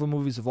best Marvel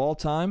movies of all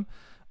time.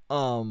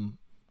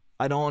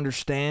 I don't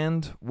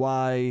understand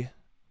why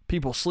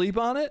people sleep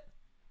on it.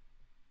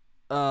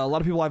 A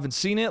lot of people haven't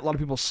seen it. A lot of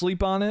people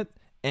sleep on it.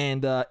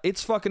 And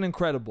it's fucking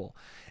incredible.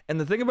 And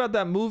the thing about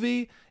that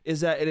movie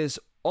is that it is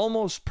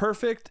almost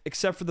perfect,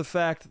 except for the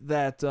fact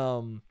that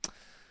the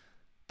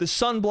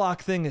sunblock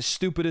thing is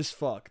stupid as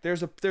fuck.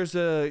 There's a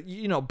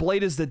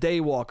Blade is the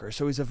Daywalker,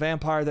 so he's a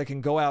vampire that can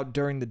go out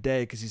during the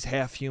day because he's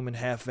half human,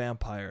 half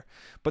vampire.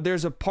 But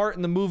there's a part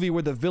in the movie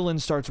where the villain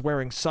starts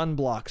wearing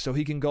sunblock so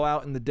he can go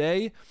out in the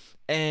day,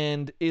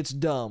 and it's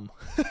dumb.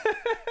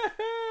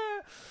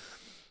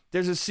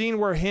 There's a scene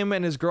where him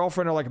and his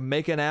girlfriend are like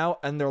making out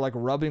and they're like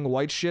rubbing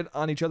white shit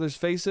on each other's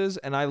faces.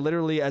 And I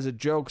literally, as a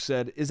joke,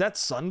 said, "Is that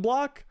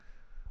sunblock?"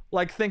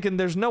 Like thinking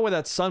there's no way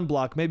that's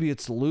sunblock. Maybe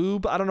it's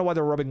lube. I don't know why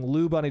they're rubbing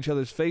lube on each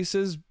other's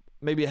faces.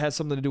 Maybe it has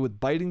something to do with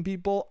biting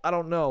people. I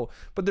don't know.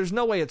 But there's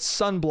no way it's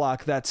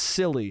sunblock. That's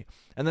silly.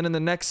 And then in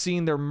the next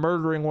scene, they're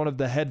murdering one of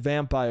the head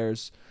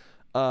vampires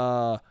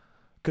because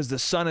the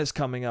sun is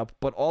coming up.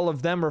 But all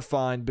of them are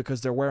fine because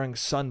they're wearing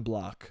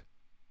sunblock.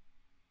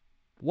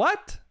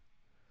 What?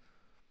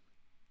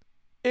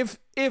 If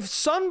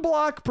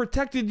sunblock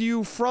protected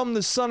you from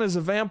the sun as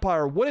a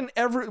vampire, wouldn't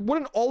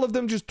all of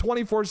them just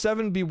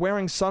 24/7 be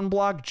wearing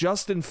sunblock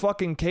just in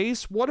fucking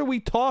case? What are we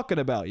talking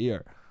about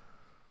here?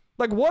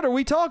 Like, what are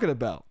we talking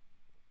about?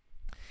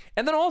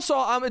 And then also,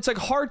 it's like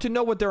hard to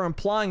know what they're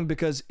implying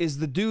because is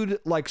the dude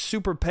like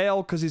super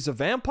pale because he's a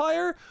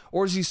vampire,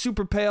 or is he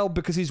super pale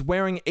because he's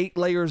wearing 8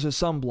 layers of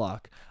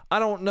sunblock? I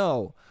don't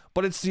know,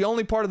 but it's the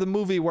only part of the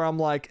movie where I'm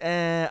like,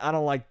 I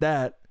don't like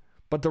that.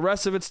 But the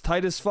rest of it's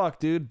tight as fuck,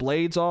 dude.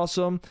 Blade's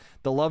awesome.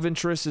 The love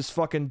interest is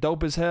fucking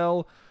dope as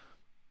hell.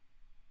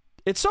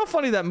 It's so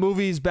funny that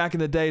movies back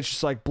in the day, it's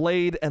just like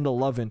Blade and the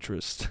love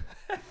interest.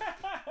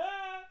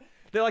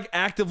 They like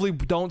actively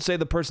don't say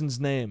the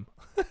person's name.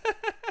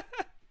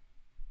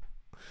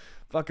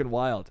 Fucking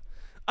wild.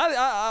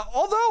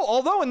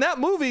 Although in that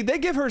movie, they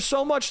give her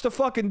so much to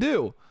fucking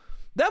do.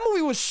 That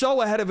movie was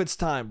so ahead of its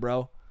time,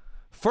 bro.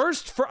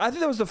 I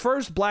think that was the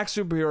first black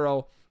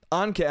superhero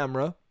on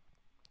camera.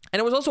 And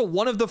it was also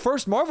one of the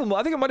first Marvel movies.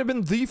 I think it might have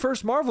been the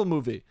first Marvel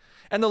movie.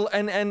 And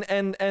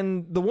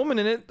the woman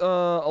in it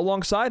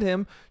alongside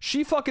him,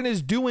 she fucking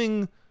is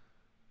doing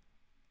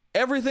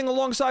everything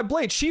alongside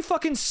Blade. She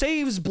fucking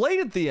saves Blade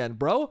at the end,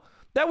 bro.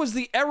 That was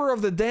the era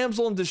of the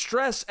damsel in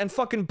distress, and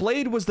fucking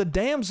Blade was the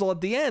damsel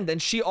at the end,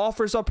 and she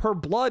offers up her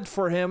blood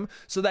for him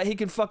so that he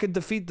can fucking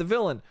defeat the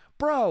villain.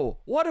 Bro,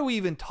 what are we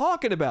even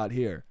talking about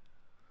here?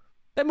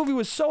 That movie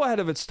was so ahead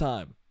of its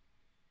time.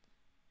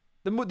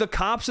 The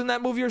cops in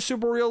that movie are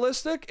super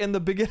realistic in the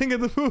beginning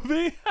of the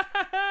movie.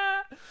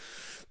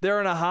 They're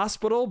in a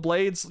hospital.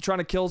 Blade's trying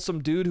to kill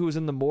some dude who was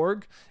in the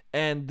morgue,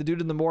 and the dude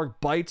in the morgue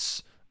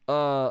bites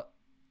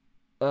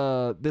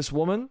this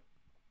woman.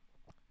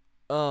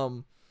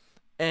 And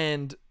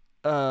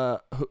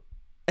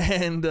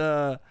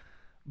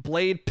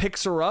Blade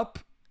picks her up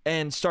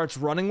and starts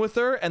running with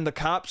her, and the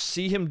cops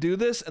see him do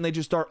this, and they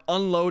just start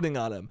unloading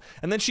on him.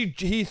 And then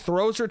he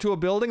throws her to a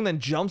building, then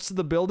jumps to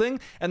the building,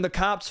 and the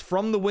cops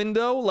from the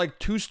window, like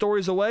 2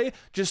 stories away,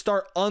 just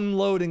start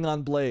unloading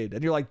on Blade.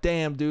 And you're like,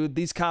 damn, dude,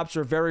 these cops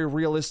are very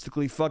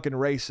realistically fucking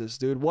racist,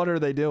 dude. What are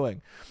they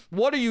doing?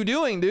 What are you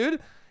doing,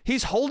 dude?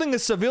 He's holding a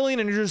civilian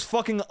and you're just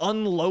fucking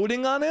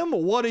unloading on him?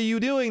 What are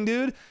you doing,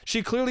 dude?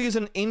 She clearly is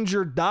an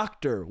injured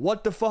doctor.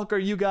 What the fuck are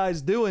you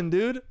guys doing,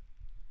 dude?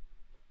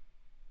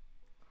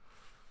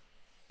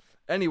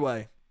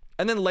 Anyway,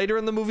 and then later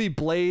in the movie,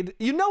 Blade,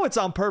 you know it's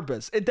on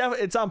purpose.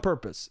 It's on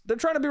purpose. They're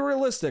trying to be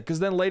realistic,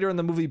 because then later in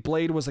the movie,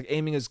 Blade was like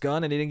aiming his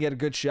gun and he didn't get a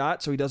good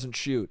shot, so he doesn't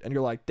shoot. And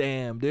you're like,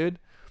 damn, dude.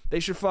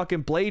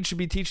 Blade should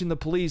be teaching the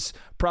police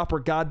proper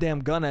goddamn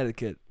gun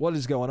etiquette. What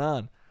is going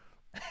on?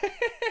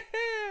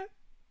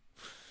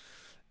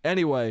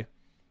 Anyway,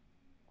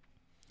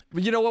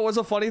 you know what was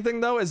a funny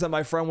thing, though, is that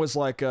my friend was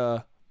like,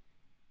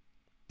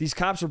 these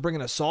cops are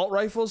bringing assault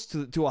rifles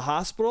to a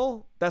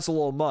hospital? That's a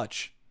little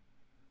much.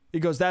 He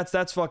goes,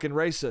 that's fucking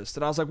racist.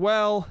 And I was like,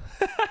 well,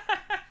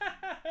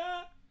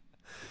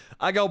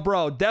 I go,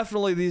 bro,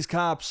 definitely these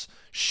cops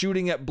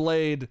shooting at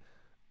Blade,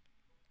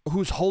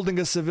 who's holding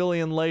a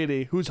civilian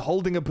lady, who's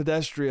holding a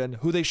pedestrian,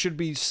 who they should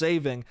be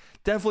saving.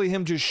 Definitely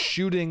him just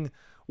shooting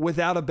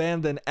without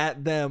abandon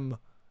at them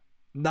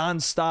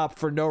nonstop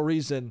for no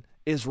reason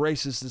is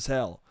racist as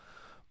hell.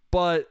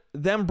 But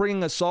them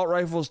bringing assault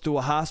rifles to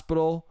a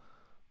hospital,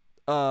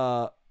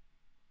 where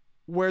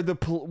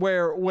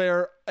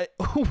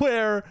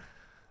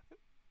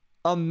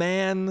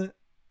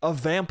a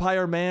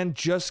vampire man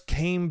just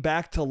came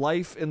back to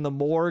life in the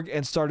morgue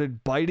and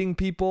started biting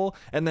people,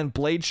 and then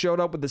Blade showed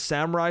up with the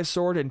samurai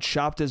sword and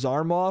chopped his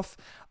arm off.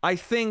 I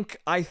think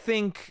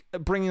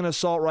bringing an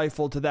assault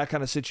rifle to that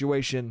kind of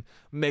situation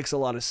makes a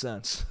lot of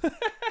sense.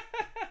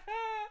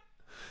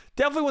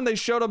 Definitely when they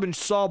showed up and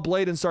saw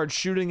Blade and started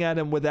shooting at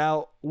him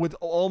with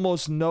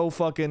almost no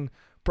fucking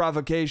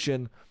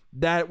provocation,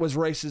 that was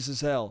racist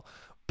as hell.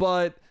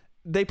 But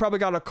they probably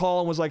got a call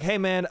and was like, hey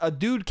man, a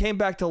dude came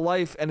back to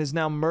life and is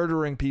now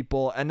murdering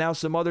people, and now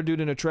some other dude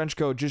in a trench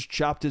coat just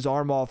chopped his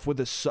arm off with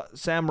a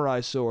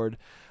samurai sword.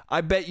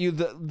 I bet you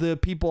the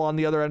people on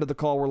the other end of the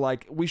call were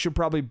like, we should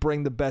probably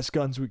bring the best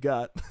guns we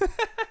got.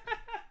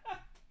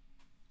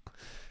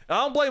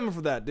 I don't blame him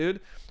for that,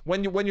 dude.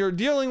 When you're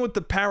dealing with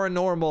the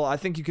paranormal, I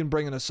think you can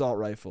bring an assault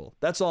rifle.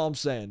 That's all I'm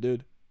saying,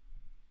 dude.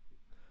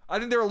 I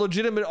think there are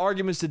legitimate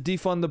arguments to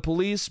defund the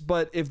police,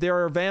 but if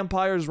there are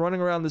vampires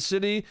running around the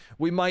city,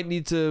 we might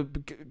need to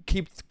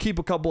keep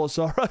a couple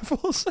assault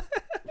rifles.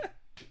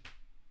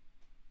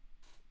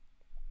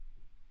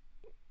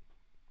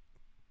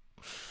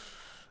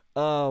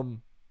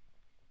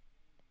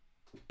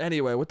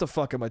 Anyway, what the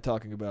fuck am I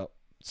talking about?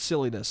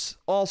 Silliness.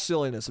 All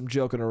silliness. I'm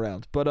joking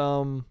around. But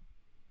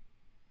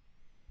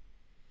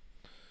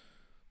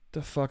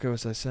the fuck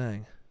was I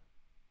saying?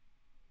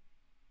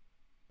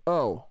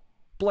 Oh,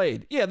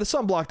 Blade. Yeah, the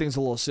sunblock thing's a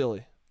little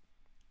silly.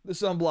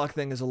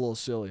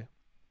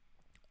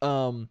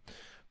 But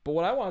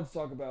what I wanted to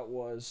talk about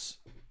was,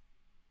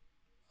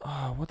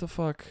 what the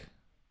fuck?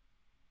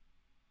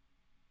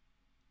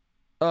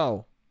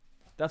 Oh,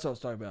 that's what I was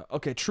talking about.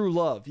 Okay, True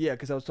Love. Yeah,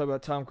 because I was talking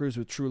about Tom Cruise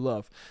with True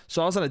Love.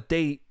 So I was on a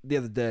date the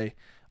other day.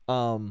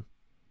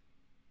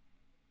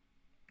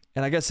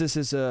 And I guess this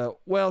is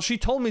well, she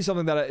told me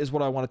something that is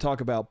what I want to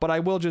talk about, but I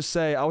will just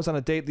say I was on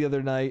a date the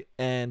other night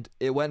and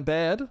it went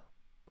bad,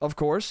 of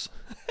course.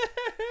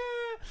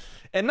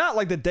 And not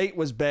like the date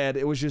was bad.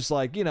 It was just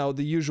like, you know,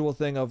 the usual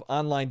thing of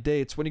online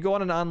dates. When you go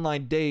on an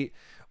online date,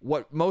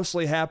 what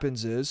mostly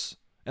happens is,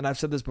 and I've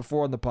said this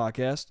before on the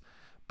podcast,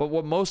 but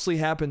what mostly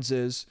happens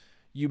is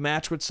you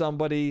match with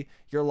somebody,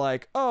 you're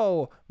like,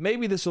 oh,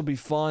 maybe this will be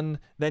fun.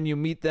 Then you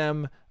meet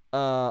them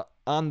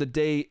on the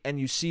date and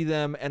you see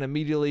them, and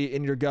immediately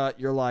in your gut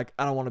you're like,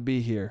 I don't want to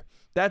be here.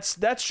 That's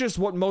just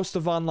what most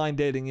of online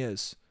dating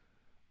is.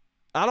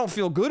 I don't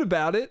feel good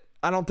about it.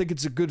 I don't think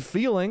it's a good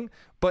feeling,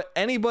 but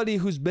anybody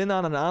who's been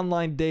on an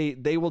online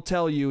date, they will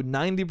tell you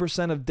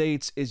 90% of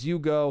dates is you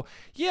go,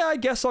 yeah, I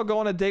guess I'll go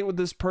on a date with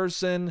this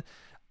person,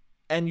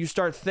 and you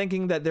start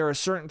thinking that they're a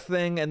certain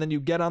thing, and then you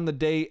get on the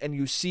date and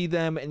you see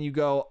them and you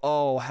go,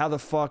 oh, how the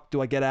fuck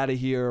do I get out of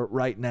here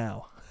right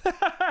now?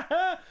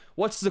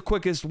 What's the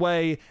quickest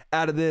way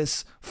out of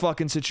this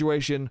fucking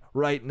situation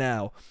right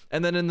now?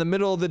 And then in the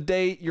middle of the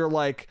date, you're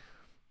like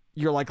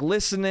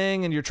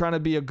listening and you're trying to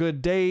be a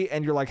good date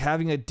and you're like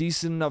having a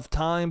decent enough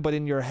time, but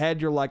in your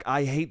head, you're like,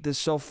 I hate this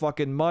so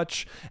fucking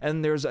much.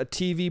 And there's a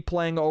TV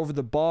playing over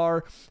the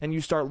bar and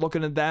you start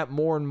looking at that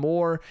more and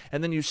more.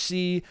 And then you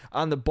see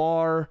on the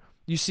bar,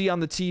 you see on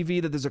the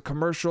TV that there's a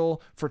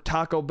commercial for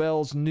Taco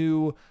Bell's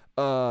new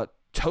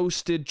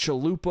toasted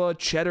chalupa,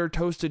 cheddar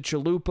toasted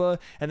chalupa,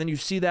 and then you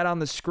see that on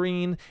the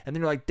screen, and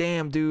then you're like,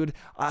 damn, dude,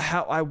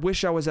 I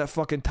wish I was at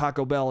fucking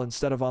Taco Bell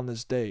instead of on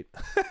this date.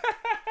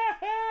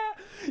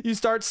 You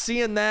start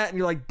seeing that, and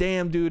you're like,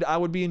 damn, dude, I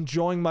would be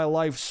enjoying my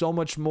life so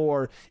much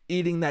more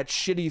eating that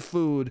shitty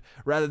food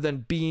rather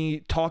than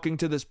talking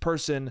to this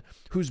person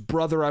whose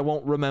brother I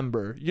won't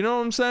remember. You know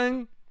what I'm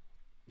saying?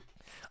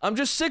 I'm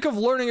just sick of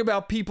learning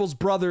about people's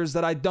brothers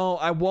that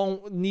I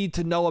won't need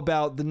to know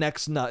about the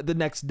next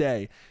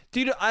day.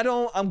 Dude,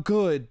 I'm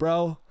good,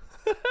 bro.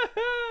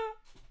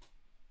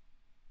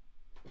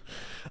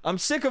 I'm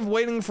sick of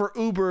waiting for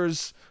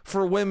Ubers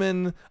for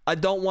women I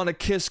don't want to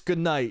kiss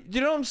goodnight.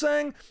 You know what I'm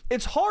saying?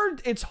 It's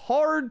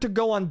hard to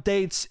go on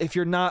dates if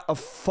you're not a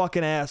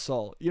fucking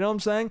asshole. You know what I'm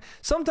saying?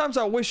 Sometimes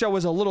I wish I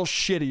was a little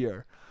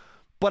shittier,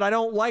 but I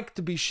don't like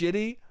to be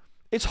shitty.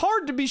 It's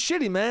hard to be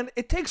shitty, man.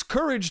 It takes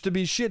courage to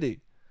be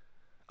shitty.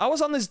 I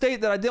was on this date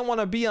that I didn't want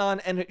to be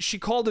on, and she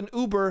called an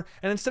Uber,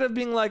 and instead of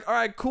being like, all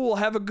right, cool,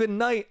 have a good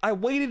night, I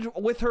waited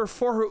with her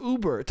for her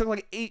Uber. It took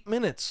like 8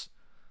 minutes.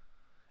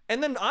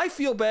 And then I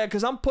feel bad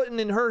because I'm putting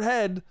in her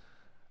head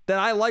that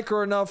I like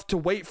her enough to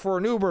wait for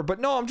an Uber.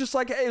 But no, I'm just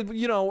like, hey,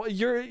 you know,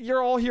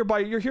 you're here by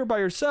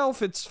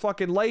yourself. It's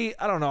fucking late.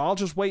 I don't know. I'll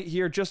just wait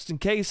here just in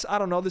case. I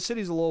don't know. The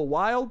city's a little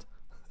wild.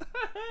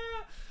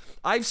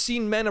 I've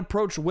seen men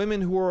approach women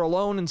who are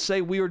alone and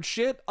say weird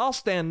shit. I'll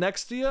stand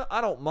next to you.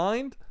 I don't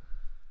mind.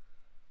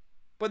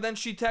 But then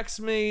she texts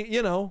me,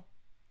 you know,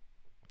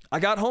 I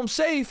got home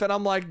safe, and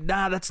I'm like,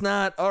 nah, that's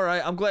not, all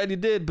right, I'm glad you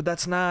did, but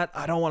that's not,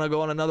 I don't want to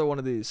go on another one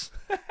of these.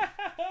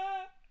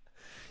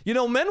 You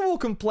know, men will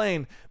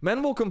complain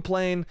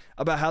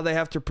about how they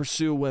have to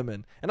pursue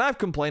women, and I've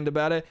complained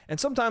about it,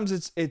 and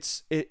sometimes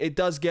it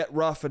does get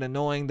rough and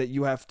annoying that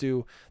you have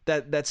to,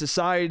 that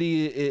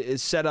society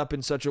is set up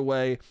in such a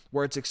way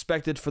where it's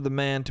expected for the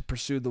man to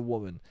pursue the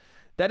woman.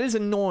 That is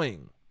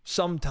annoying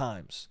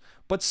sometimes,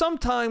 but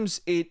sometimes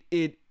it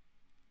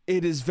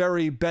is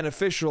very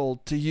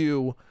beneficial to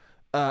you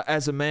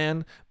as a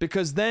man,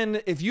 because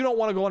then if you don't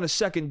want to go on a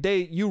second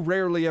date, you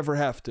rarely ever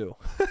have to.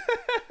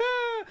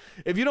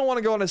 If you don't want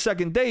to go on a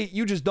second date,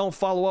 you just don't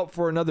follow up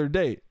for another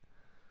date.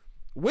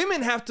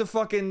 Women have to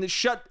fucking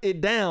shut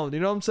it down, you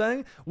know what I'm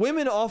saying?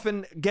 Women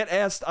often get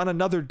asked on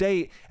another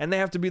date, and they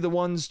have to be the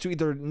ones to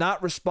either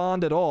not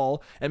respond at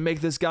all and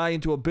make this guy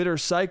into a bitter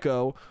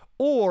psycho,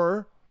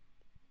 or,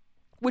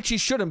 which he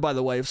shouldn't, by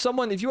the way. If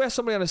you ask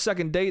somebody on a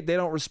second date, they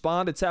don't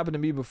respond. It's happened to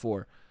me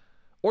before.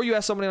 Or you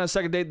ask somebody on a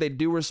second date, they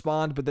do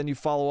respond, but then you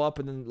follow up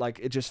and then like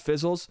it just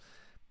fizzles.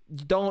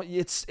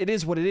 It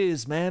is what it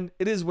is, man.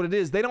 It is what it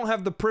is. They don't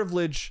have the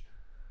privilege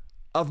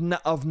of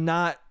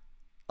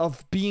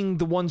being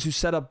the ones who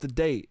set up the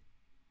date.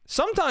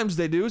 Sometimes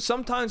they do.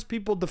 Sometimes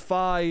people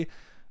defy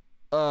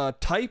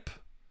type.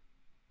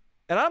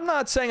 And I'm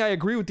not saying I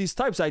agree with these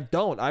types. I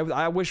don't.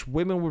 I wish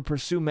women would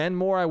pursue men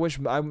more. I wish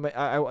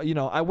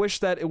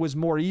that it was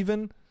more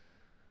even,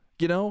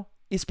 you know,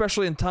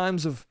 especially in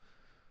times of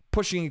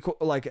pushing,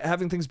 like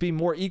having things be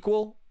more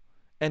equal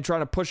and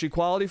trying to push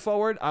equality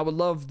forward. I would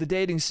love the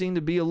dating scene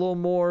to be a little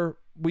more,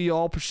 we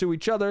all pursue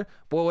each other,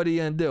 but what are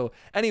you going to do?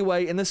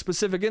 Anyway, in this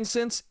specific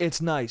instance,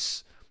 it's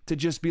nice to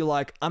just be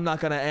like, I'm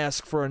not going to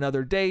ask for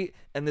another date,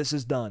 and this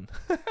is done.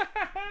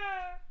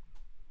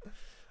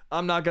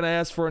 I'm not going to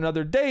ask for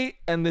another date,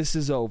 and this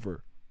is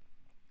over.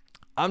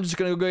 I'm just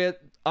going to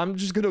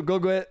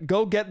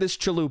go get this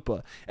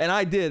chalupa. And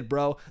I did,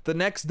 bro. The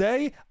next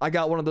day, I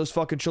got one of those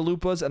fucking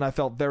chalupas, and I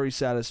felt very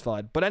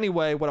satisfied. But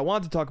anyway, what I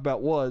wanted to talk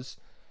about was,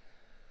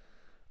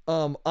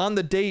 on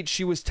the date,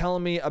 she was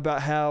telling me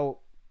about how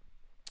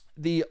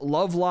the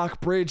Lovelock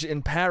Bridge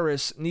in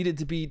Paris needed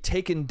to be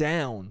taken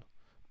down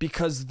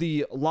because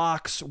the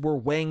locks were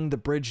weighing the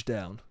bridge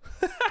down.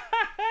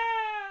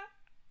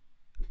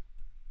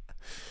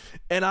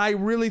 And I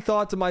really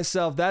thought to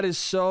myself, that is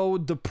so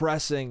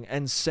depressing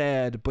and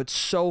sad, but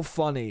so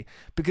funny.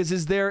 Because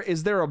is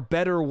there a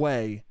better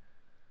way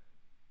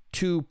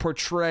to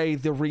portray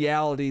the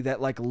reality that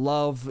like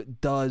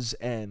love does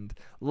end?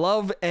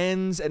 Love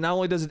ends, and not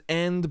only does it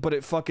end, but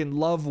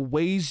love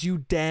weighs you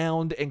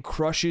down and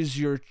crushes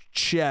your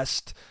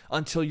chest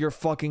until you're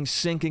fucking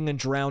sinking and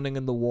drowning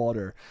in the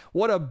water.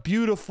 What a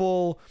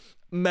beautiful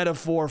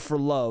metaphor for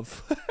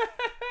love.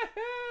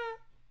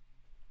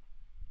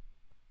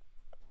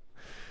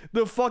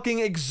 The fucking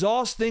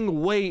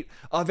exhausting weight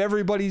of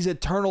everybody's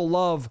eternal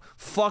love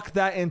fucked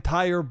that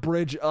entire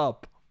bridge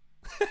up.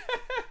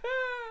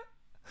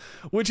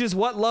 Which is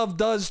what love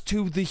does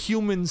to the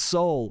human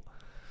soul.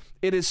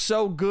 It is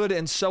so good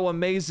and so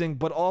amazing,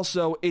 but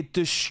also it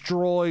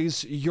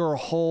destroys your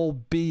whole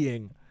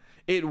being.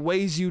 It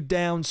weighs you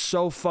down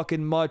so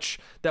fucking much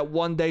that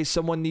one day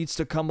someone needs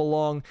to come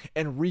along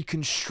and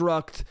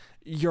reconstruct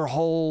your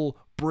whole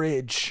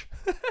bridge.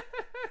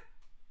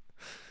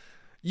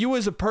 You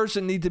as a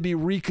person need to be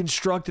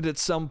reconstructed at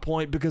some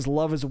point because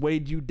love has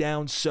weighed you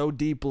down so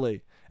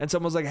deeply. And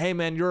someone's like, hey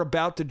man, you're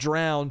about to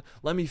drown.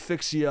 Let me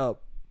fix you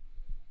up.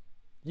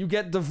 You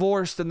get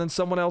divorced and then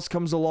someone else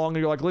comes along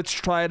and you're like, let's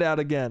try it out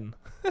again.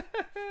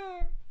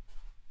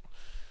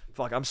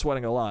 Fuck, I'm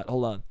sweating a lot.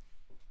 Hold on.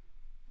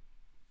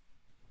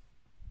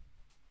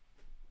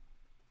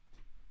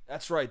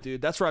 That's right,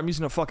 dude. That's right. I'm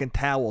using a fucking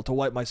towel to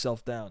wipe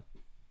myself down.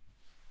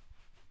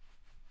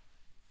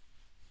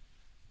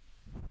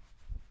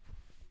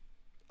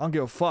 I don't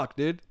give a fuck,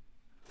 dude.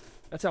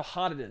 That's how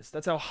hot it is.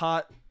 That's how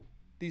hot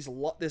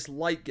this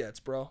light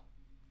gets, bro.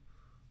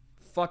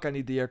 Fuck, I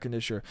need the air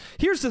conditioner.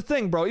 Here's the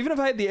thing, bro. Even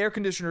if I had the air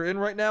conditioner in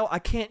right now, I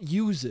can't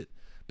use it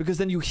because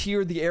then you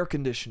hear the air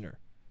conditioner.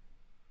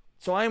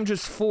 So I am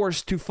just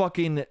forced to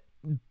fucking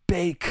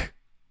bake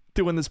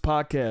doing this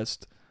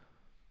podcast.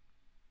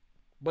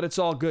 But it's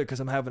all good because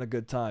I'm having a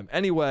good time.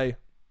 Anyway,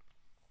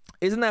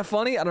 isn't that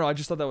funny? I don't know. I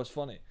just thought that was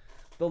funny.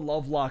 The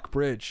Lovelock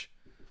Bridge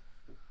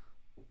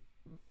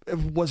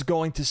was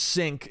going to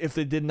sink if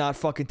they did not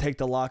fucking take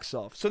the locks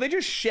off. So they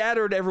just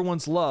shattered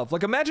everyone's love.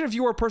 Like, imagine if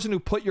you were a person who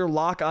put your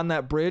lock on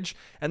that bridge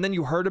and then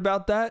you heard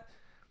about that.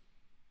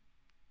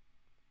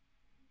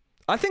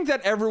 I think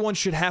that everyone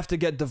should have to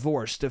get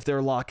divorced if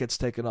their lock gets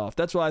taken off.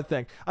 That's what I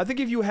think. I think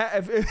if you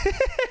have...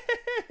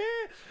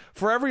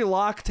 For every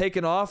lock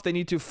taken off, they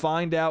need to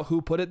find out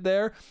who put it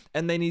there,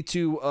 and they need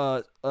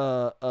to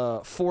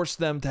force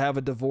them to have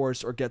a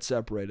divorce or get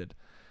separated.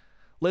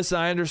 Listen,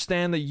 I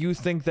understand that you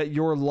think that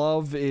your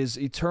love is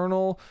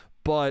eternal,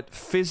 but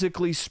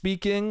physically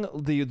speaking,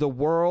 the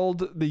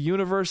world, the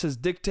universe has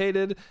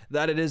dictated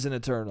that it isn't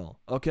eternal,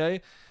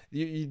 okay?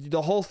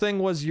 The whole thing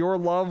was your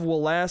love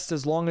will last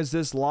as long as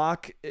this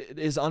lock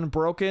is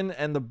unbroken,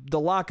 and the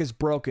lock is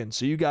broken,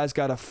 so you guys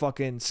gotta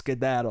fucking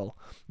skedaddle.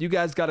 You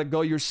guys gotta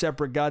go your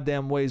separate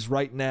goddamn ways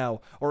right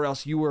now, or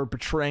else you are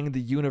betraying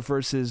the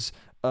universe's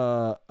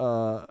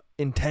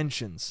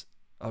intentions,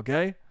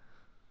 okay?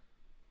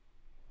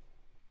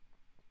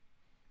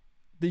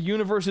 The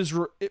universe's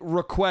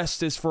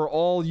request is for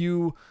all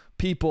you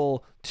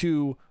people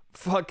to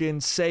fucking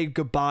say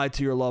goodbye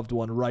to your loved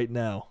one right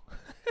now.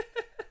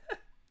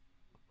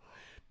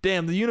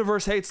 Damn, the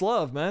universe hates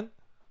love, man.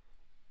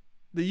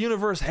 The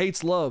universe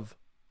hates love.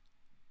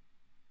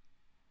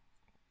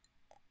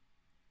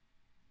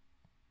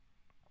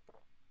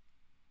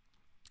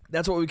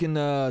 That's what we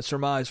can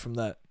surmise from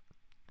that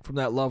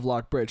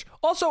Lovelock Bridge.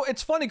 Also,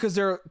 it's funny because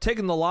they're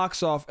taking the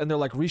locks off and they're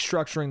like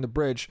restructuring the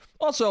bridge.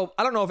 Also,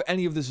 I don't know if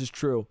any of this is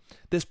true.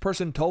 This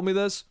person told me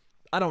this.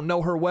 I don't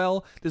know her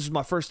well. This is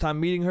my first time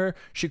meeting her.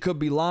 She could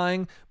be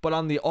lying, but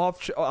on the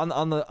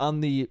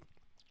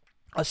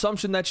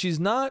assumption that she's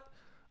not,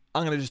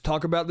 I'm going to just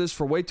talk about this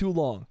for way too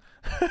long.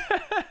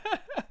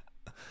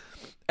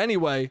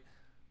 Anyway,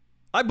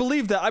 I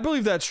believe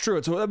that's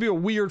true. So that'd be a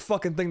weird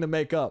fucking thing to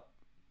make up.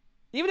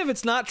 Even if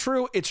it's not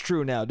true, it's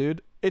true now,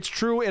 dude. It's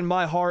true in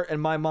my heart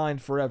and my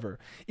mind forever.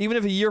 Even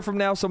if a year from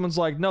now someone's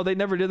like, no, they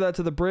never did that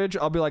to the bridge,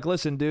 I'll be like,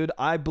 listen, dude,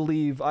 I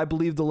believe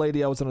the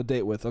lady I was on a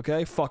date with,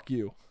 okay? Fuck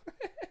you.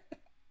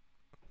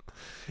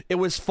 It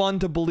was fun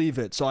to believe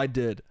it, so I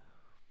did.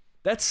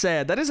 That's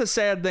sad. That is a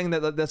sad thing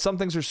that some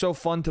things are so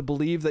fun to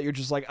believe that you're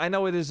just like, I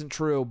know it isn't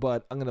true,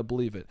 but I'm going to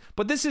believe it.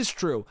 But this is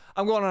true.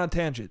 I'm going on a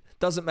tangent.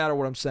 Doesn't matter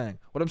what I'm saying.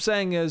 What I'm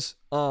saying is,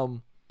 what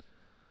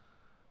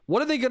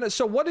are they going to...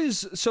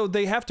 So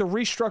they have to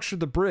restructure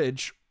the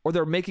bridge, or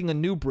they're making a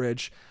new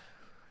bridge.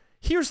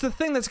 Here's the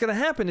thing that's going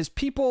to happen is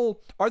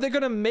are they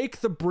going to make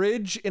the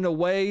bridge in a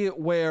way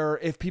where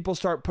if people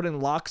start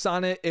putting locks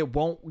on it, it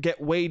won't get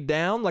weighed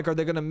down? Like, are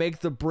they going to make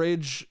the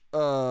bridge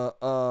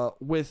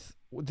with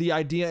the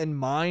idea in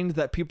mind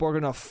that people are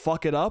going to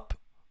fuck it up?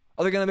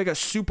 Are they going to make a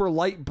super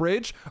light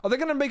bridge? Are they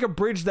going to make a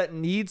bridge that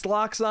needs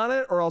locks on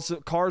it, or else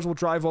cars will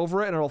drive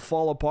over it and it'll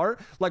fall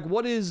apart? Like,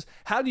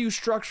 how do you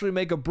structurally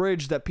make a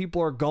bridge that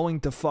people are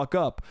going to fuck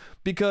up?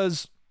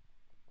 Because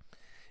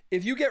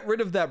if you get rid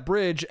of that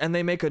bridge and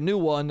they make a new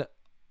one,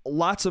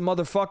 lots of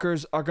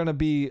motherfuckers are going to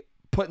be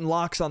putting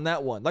locks on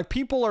that one. Like,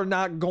 people are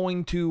not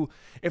going to...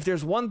 If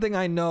there's one thing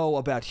I know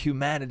about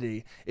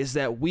humanity, is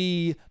that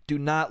we do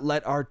not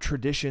let our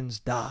traditions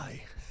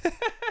die.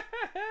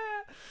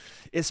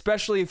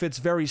 Especially if it's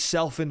very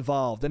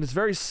self-involved. And it's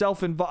very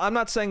self-involved. I'm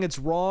not saying it's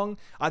wrong.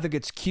 I think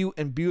it's cute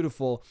and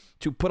beautiful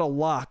to put a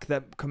lock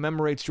that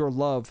commemorates your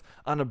love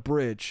on a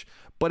bridge.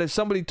 But if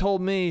somebody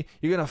told me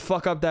you're going to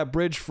fuck up that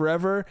bridge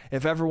forever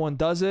if everyone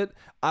does it,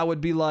 I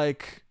would be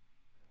like,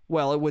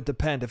 well, it would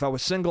depend. If I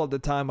was single at the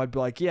time, I'd be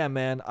like, yeah,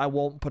 man, I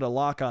won't put a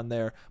lock on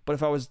there. But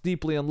if I was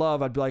deeply in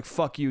love, I'd be like,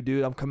 fuck you,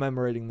 dude. I'm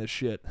commemorating this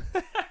shit.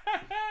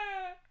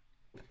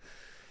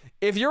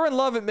 If you're in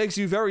love, it makes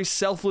you very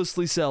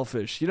selflessly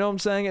selfish. You know what I'm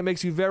saying? It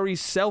makes you very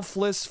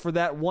selfless for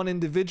that one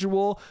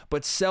individual,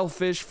 but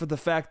selfish for the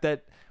fact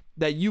that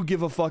you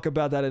give a fuck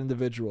about that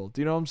individual. Do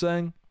you know what I'm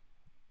saying?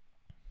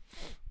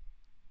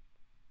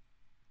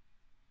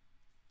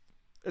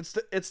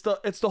 It's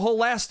the whole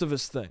Last of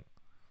Us thing.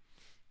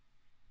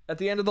 At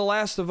the end of The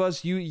Last of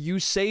Us, you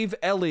save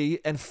Ellie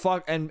and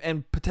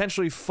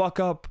potentially fuck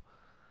up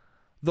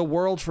the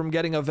world from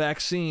getting a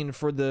vaccine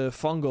for the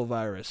fungal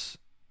virus.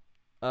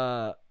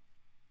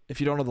 If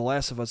you don't know The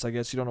Last of Us, I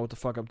guess you don't know what the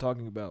fuck I'm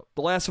talking about.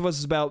 The Last of Us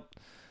is about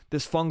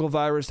this fungal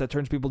virus that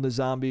turns people into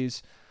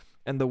zombies,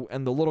 and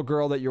the little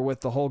girl that you're with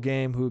the whole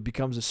game who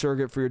becomes a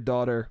surrogate for your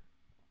daughter,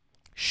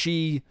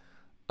 she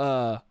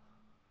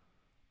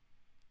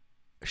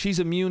she's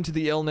immune to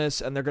the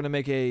illness, and they're gonna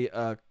make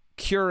a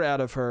cure out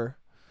of her,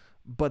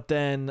 but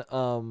then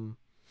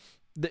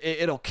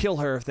it'll kill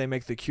her if they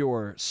make the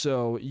cure.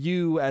 So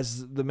you,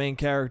 as the main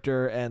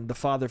character and the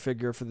father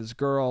figure for this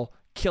girl,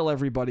 kill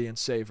everybody and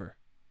save her.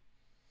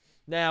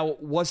 Now,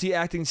 was he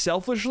acting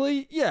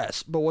selfishly?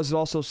 Yes. But was it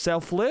also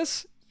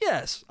selfless?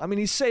 Yes. I mean,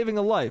 he's saving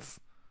a life.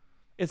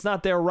 It's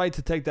not their right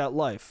to take that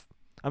life.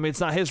 I mean,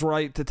 it's not his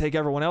right to take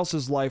everyone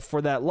else's life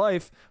for that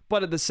life,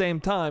 but at the same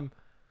time,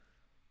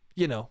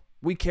 you know,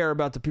 we care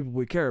about the people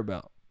we care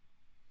about.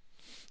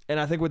 And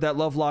I think with that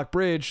Lovelock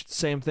Bridge,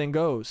 same thing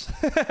goes.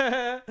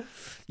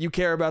 You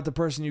care about the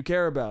person you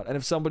care about. And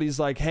if somebody's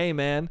like, hey,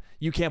 man,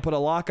 you can't put a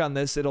lock on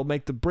this, it'll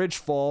make the bridge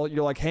fall.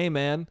 You're like, hey,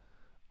 man,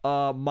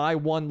 my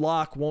one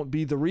lock won't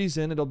be the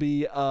reason. It'll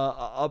be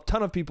a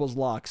ton of people's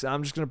locks.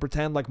 I'm just going to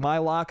pretend like my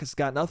lock has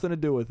got nothing to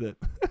do with it.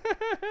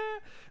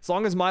 As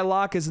long as my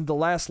lock isn't the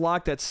last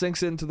lock that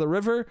sinks into the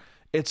river,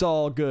 it's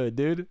all good,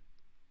 dude.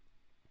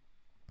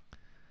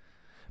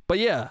 But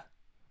yeah.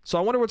 So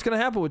I wonder what's going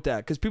to happen with that,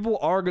 because people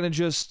are going to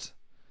just...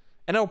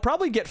 And it'll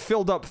probably get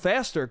filled up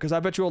faster, because I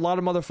bet you a lot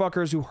of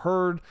motherfuckers who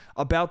heard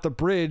about the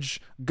bridge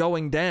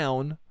going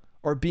down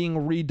or being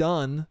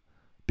redone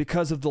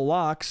because of the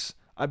locks,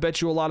 I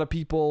bet you a lot of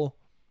people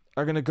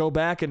are going to go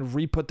back and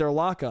re-put their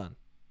lock on.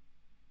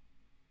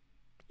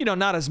 You know,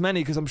 not as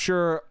many, because I'm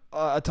sure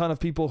a ton of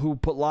people who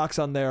put locks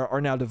on there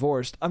are now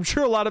divorced. I'm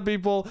sure a lot of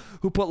people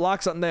who put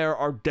locks on there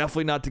are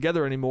definitely not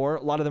together anymore.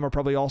 A lot of them are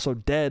probably also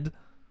dead.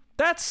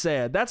 That's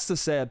sad. That's the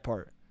sad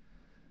part.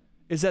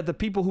 Is that the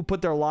people who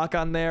put their lock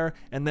on there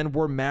and then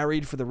were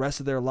married for the rest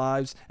of their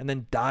lives and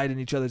then died in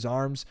each other's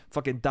arms,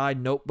 fucking died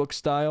Notebook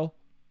style,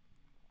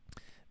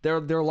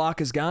 their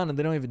lock is gone and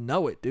they don't even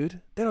know it,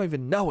 dude. They don't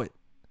even know it.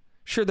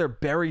 Sure, they're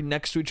buried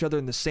next to each other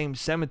in the same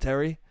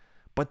cemetery,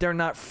 but they're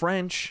not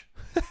French.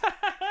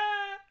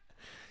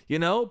 You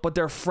know? But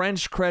their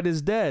French cred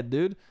is dead,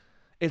 dude.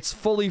 It's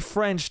fully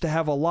French to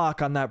have a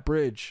lock on that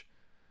bridge.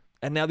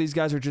 And now these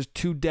guys are just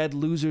two dead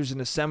losers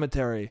in a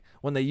cemetery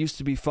when they used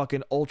to be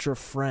fucking ultra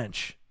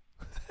French.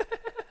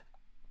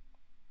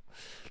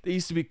 They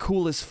used to be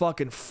cool as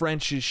fucking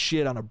French as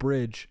shit on a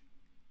bridge.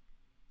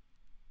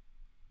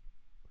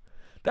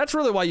 That's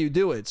really why you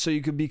do it, so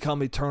you can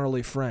become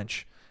eternally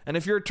French. And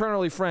if you're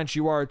eternally French,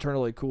 you are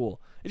eternally cool.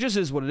 It just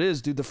is what it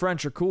is, dude. The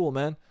French are cool,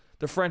 man.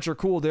 The French are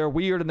cool. They're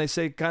weird, and they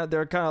say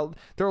they're a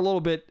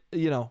little bit,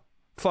 you know,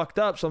 fucked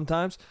up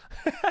sometimes.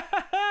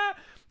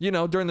 You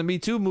know, during the Me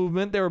Too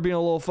movement, they were being a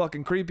little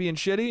fucking creepy and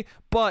shitty,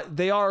 but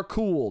they are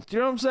cool. Do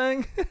you know what I'm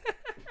saying?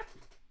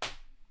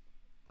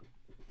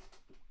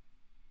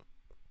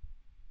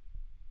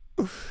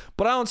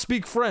 But I don't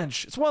speak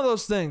French. It's one of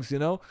those things, you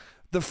know?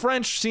 The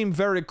French seem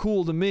very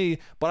cool to me,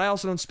 but I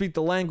also don't speak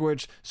the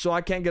language, so I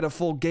can't get a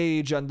full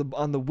gauge on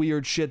the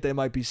weird shit they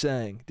might be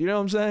saying. Do you know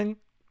what I'm saying?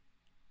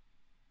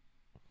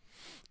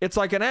 It's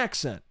like an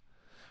accent.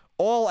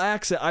 All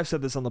accent, I've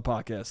said this on the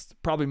podcast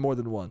probably more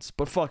than once,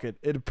 but fuck it.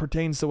 It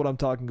pertains to what I'm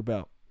talking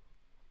about.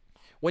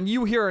 When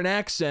you hear an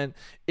accent,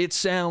 it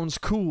sounds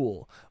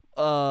cool.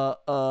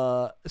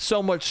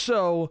 So much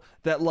so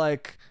that,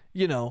 like,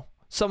 you know,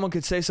 someone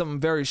could say something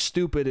very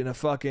stupid in a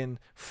fucking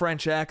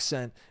French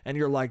accent, and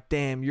you're like,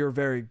 damn, you're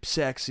very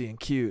sexy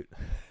and cute.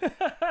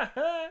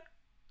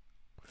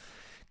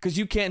 Because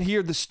you can't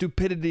hear the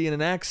stupidity in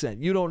an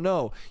accent. You don't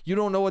know. You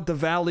don't know what the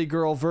Valley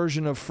Girl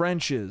version of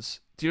French is.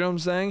 Do you know what I'm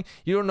saying?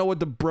 You don't know what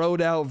the broed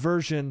out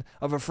version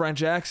of a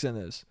French accent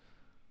is.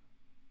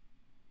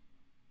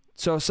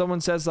 So if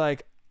someone says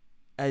like,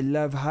 I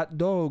love hot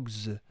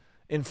dogs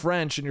in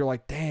French, and you're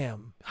like,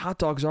 damn, hot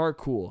dogs are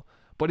cool.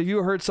 But if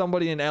you heard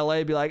somebody in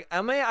LA be like,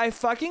 I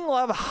fucking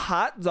love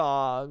hot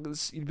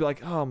dogs, you'd be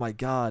like, oh my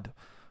God,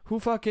 who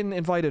fucking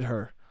invited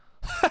her?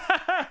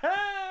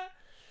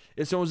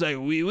 If someone's like,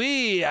 oui,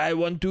 oui, I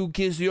want to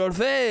kiss your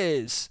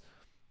face,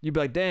 you'd be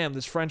like, damn,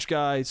 this French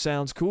guy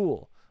sounds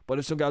cool. But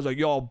if some guy's like,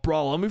 yo,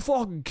 bro, let me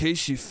fucking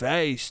kiss your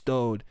face,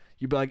 dude,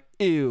 you'd be like,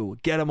 ew,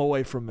 get him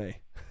away from me.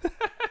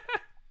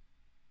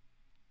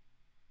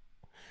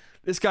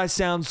 This guy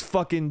sounds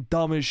fucking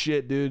dumb as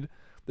shit, dude.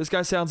 This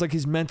guy sounds like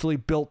he's mentally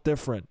built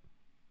different.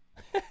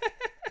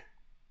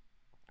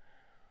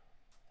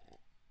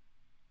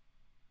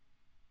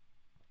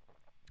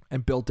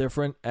 And built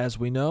different, as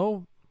we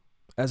know,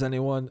 as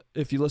anyone,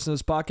 if you listen to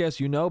this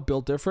podcast, you know,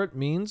 built different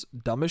means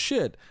dumb as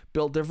shit.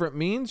 Built different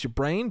means your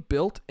brain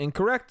built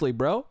incorrectly,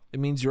 bro. It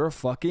means you're a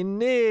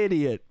fucking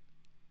idiot.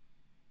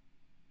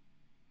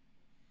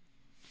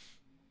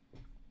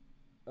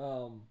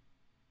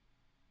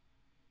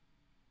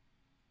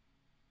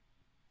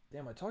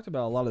 Damn, I talked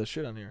about a lot of this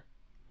shit on here.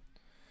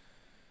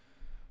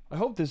 I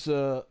hope this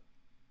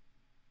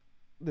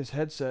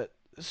headset,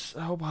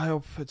 I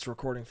hope it's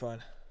recording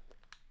fine.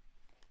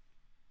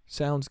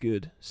 Sounds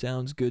good.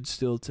 Sounds good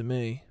still to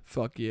me.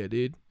 Fuck yeah,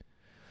 dude.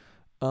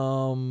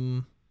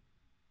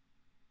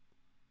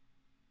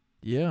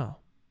 Yeah.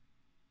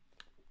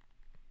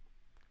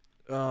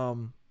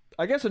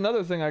 I guess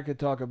another thing I could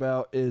talk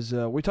about is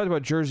we talked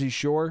about Jersey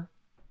Shore.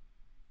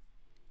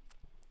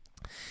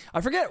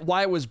 I forget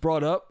why it was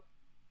brought up.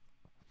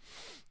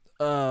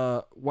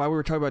 Why we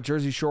were talking about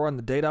Jersey Shore on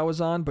the date I was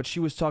on, but she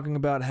was talking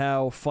about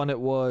how fun it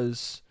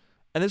was.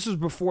 And this was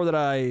before that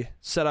I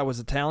said I was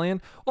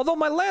Italian. Although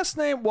my last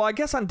name, well, I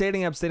guess on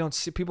dating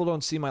apps people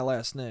don't see my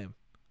last name.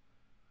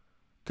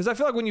 Because I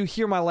feel like when you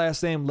hear my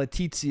last name,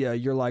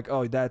 Letizia, you're like,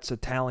 oh, that's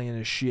Italian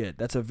as shit.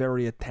 That's a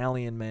very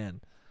Italian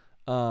man.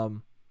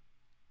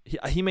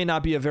 He may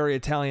not be a very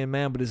Italian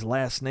man, but his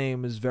last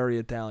name is very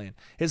Italian.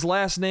 His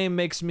last name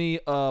makes me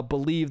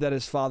believe that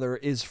his father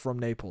is from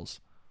Naples.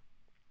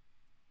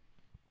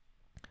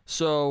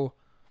 So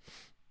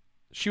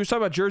she was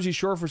talking about Jersey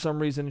Shore for some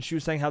reason, and she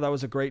was saying how that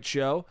was a great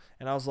show.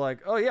 And I was like,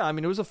 oh, yeah, I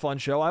mean, it was a fun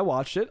show. I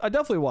watched it. I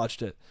definitely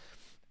watched it.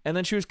 And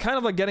then she was kind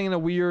of like getting in a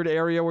weird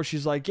area where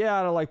she's like, yeah,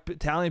 I don't like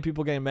Italian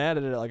people getting mad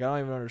at it. Like, I don't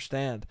even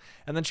understand.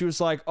 And then she was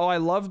like, oh, I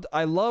loved,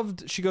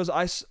 she goes,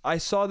 I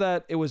saw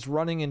that it was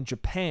running in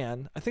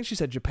Japan. I think she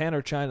said Japan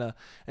or China.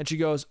 And she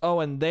goes, oh,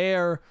 and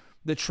there,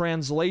 the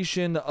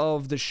translation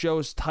of the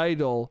show's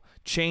title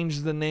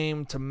changed the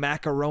name to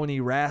Macaroni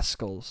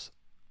Rascals.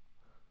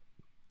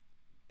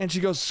 And she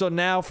goes, so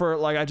now for,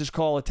 like, I just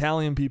call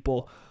Italian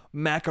people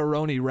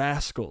Macaroni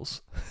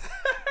Rascals.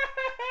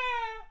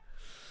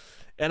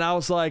 And I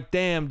was like,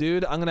 damn,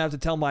 dude, I'm going to have to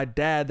tell my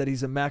dad that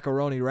he's a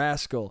macaroni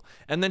rascal.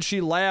 And then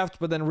she laughed,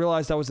 but then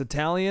realized I was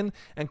Italian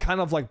and kind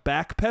of like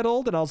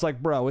backpedaled. And I was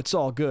like, bro, it's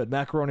all good.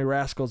 Macaroni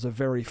rascal is a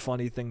very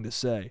funny thing to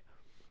say.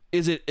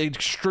 Is it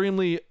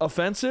extremely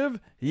offensive?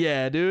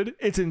 Yeah, dude,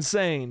 it's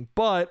insane,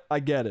 but I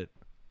get it.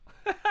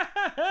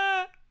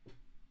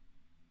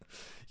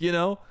 You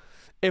know,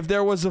 if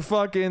there was a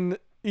fucking,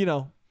 you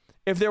know,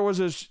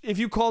 if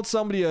you called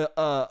somebody a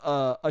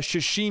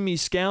sashimi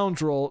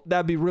scoundrel,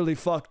 that'd be really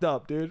fucked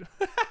up, dude.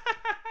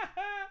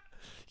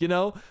 You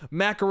know,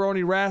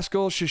 macaroni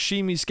rascal,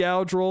 sashimi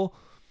scoundrel.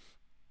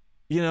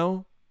 You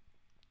know,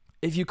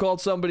 if you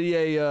called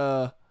somebody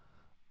a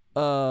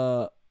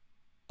burrito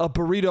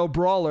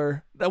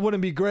brawler, that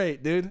wouldn't be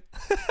great, dude.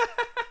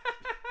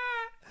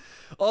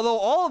 Although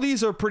all of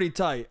these are pretty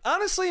tight.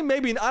 Honestly,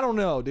 maybe, I don't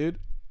know, dude.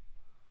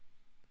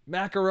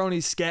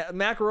 Macaroni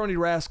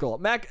rascal.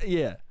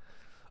 Yeah.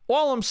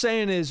 All I'm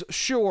saying is,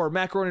 sure,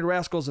 macaroni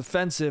rascal is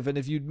offensive, and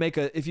if you make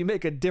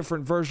a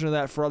different version of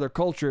that for other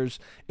cultures,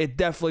 it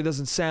definitely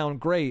doesn't sound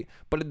great.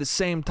 But at the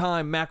same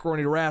time,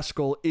 macaroni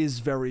rascal is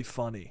very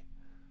funny.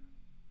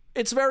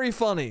 It's very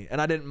funny,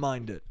 and I didn't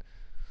mind it.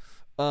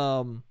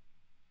 And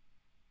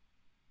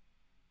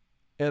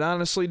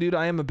honestly, dude,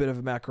 I am a bit of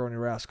a macaroni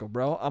rascal,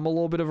 bro. I'm a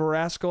little bit of a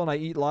rascal, and I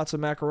eat lots of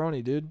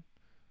macaroni, dude.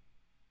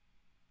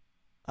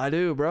 I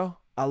do, bro.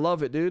 I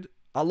love it, dude.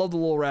 I love the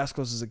Little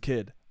Rascals as a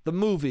kid. The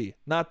movie,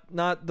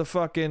 not the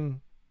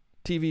fucking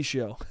TV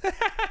show.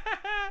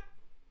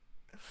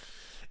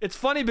 It's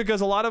funny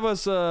because a lot of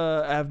us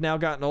have now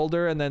gotten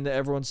older, and then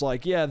everyone's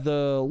like, yeah,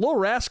 the Little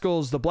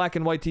Rascals, the black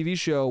and white TV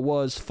show,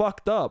 was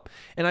fucked up.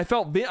 And I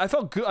felt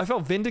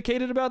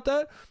vindicated about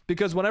that,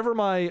 because whenever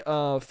my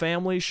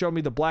family showed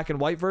me the black and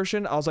white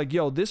version, I was like,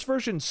 yo, this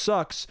version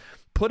sucks.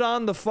 Put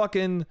on the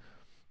fucking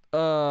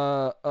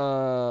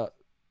the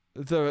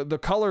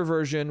color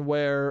version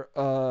where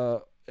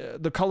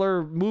the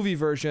color movie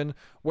version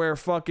where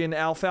fucking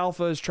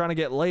Alfalfa is trying to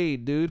get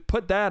laid, dude.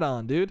 Put that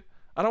on, dude.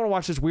 I don't want to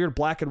watch this weird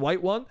black and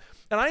white one.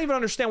 And I didn't even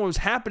understand what was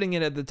happening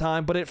in it at the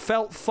time, but it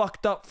felt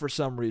fucked up for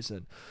some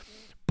reason.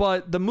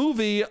 But the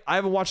movie, I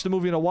haven't watched the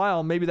movie in a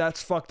while. Maybe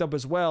that's fucked up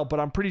as well, but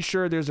I'm pretty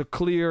sure there's a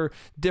clear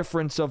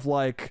difference of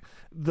like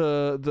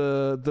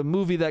the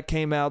movie that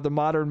came out, the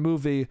modern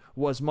movie,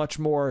 was much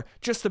more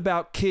just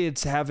about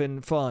kids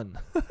having fun.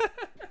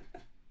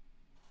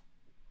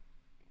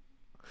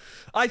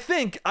 I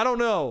don't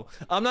know.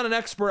 I'm not an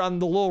expert on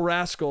the Little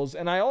Rascals,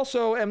 and I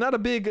also am not a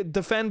big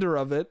defender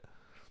of it.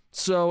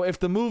 So if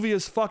the movie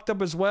is fucked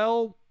up as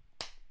well,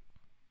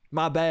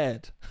 my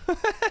bad.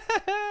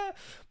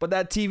 But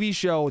that TV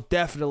show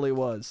definitely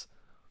was.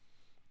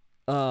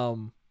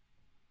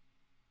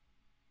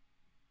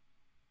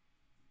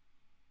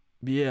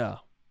 Yeah.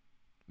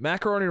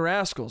 Macaroni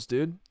Rascals,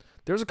 dude.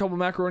 There's a couple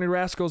Macaroni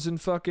Rascals in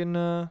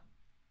fucking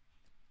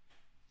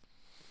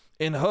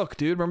in Hook,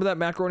 dude. Remember that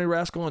Macaroni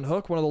Rascal in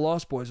Hook? One of the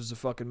Lost Boys was a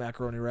fucking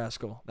Macaroni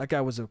Rascal. That guy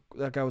was a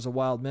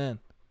wild man.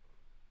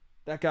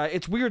 That guy.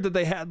 It's weird that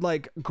they had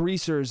like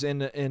greasers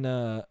in.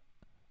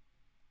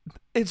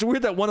 It's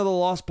weird that one of the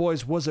Lost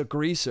Boys was a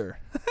greaser.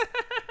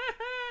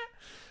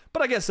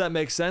 But I guess that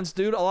makes sense,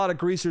 dude. A lot of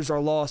greasers are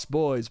Lost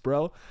Boys,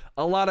 bro.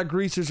 A lot of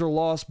greasers are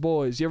Lost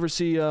Boys. You ever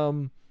see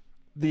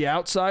The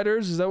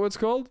Outsiders? Is that what it's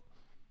called?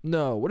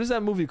 No. What is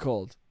that movie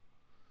called?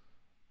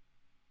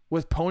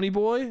 With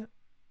Ponyboy?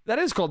 That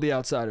is called The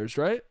Outsiders,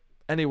 right?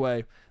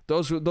 Anyway,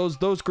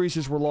 those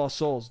greasers were lost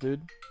souls,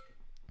 dude.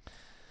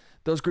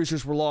 Those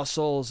greasers were lost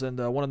souls, and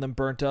one of them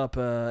burnt up,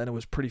 and it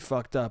was pretty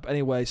fucked up.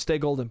 Anyway, stay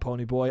golden,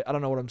 Ponyboy. I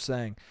don't know what I'm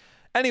saying.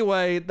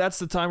 Anyway, that's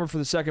the timer for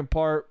the second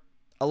part.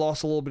 I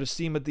lost a little bit of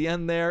steam at the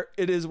end there.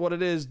 It is what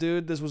it is,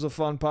 dude. This was a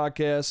fun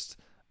podcast.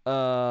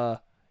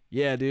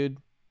 Yeah, dude.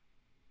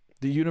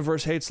 The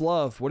universe hates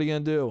love. What are you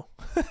gonna do?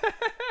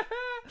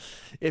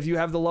 if you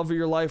have the love of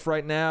your life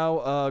right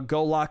now,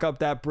 go lock up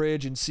that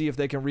bridge and see if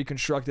they can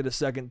reconstruct it a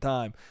second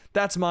time.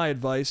 That's my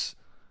advice.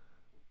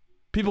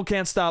 People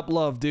can't stop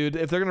love, dude.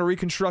 If they're going to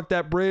reconstruct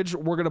that bridge,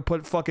 we're going to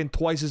put fucking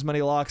twice as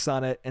many locks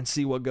on it and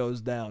see what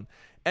goes down.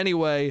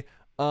 Anyway,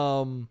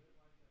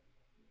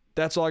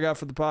 that's all I got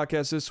for the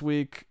podcast this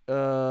week.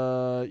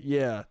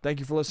 Yeah, thank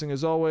you for listening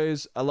as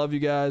always. I love you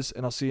guys,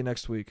 and I'll see you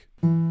next week.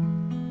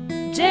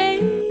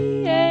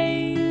 J-A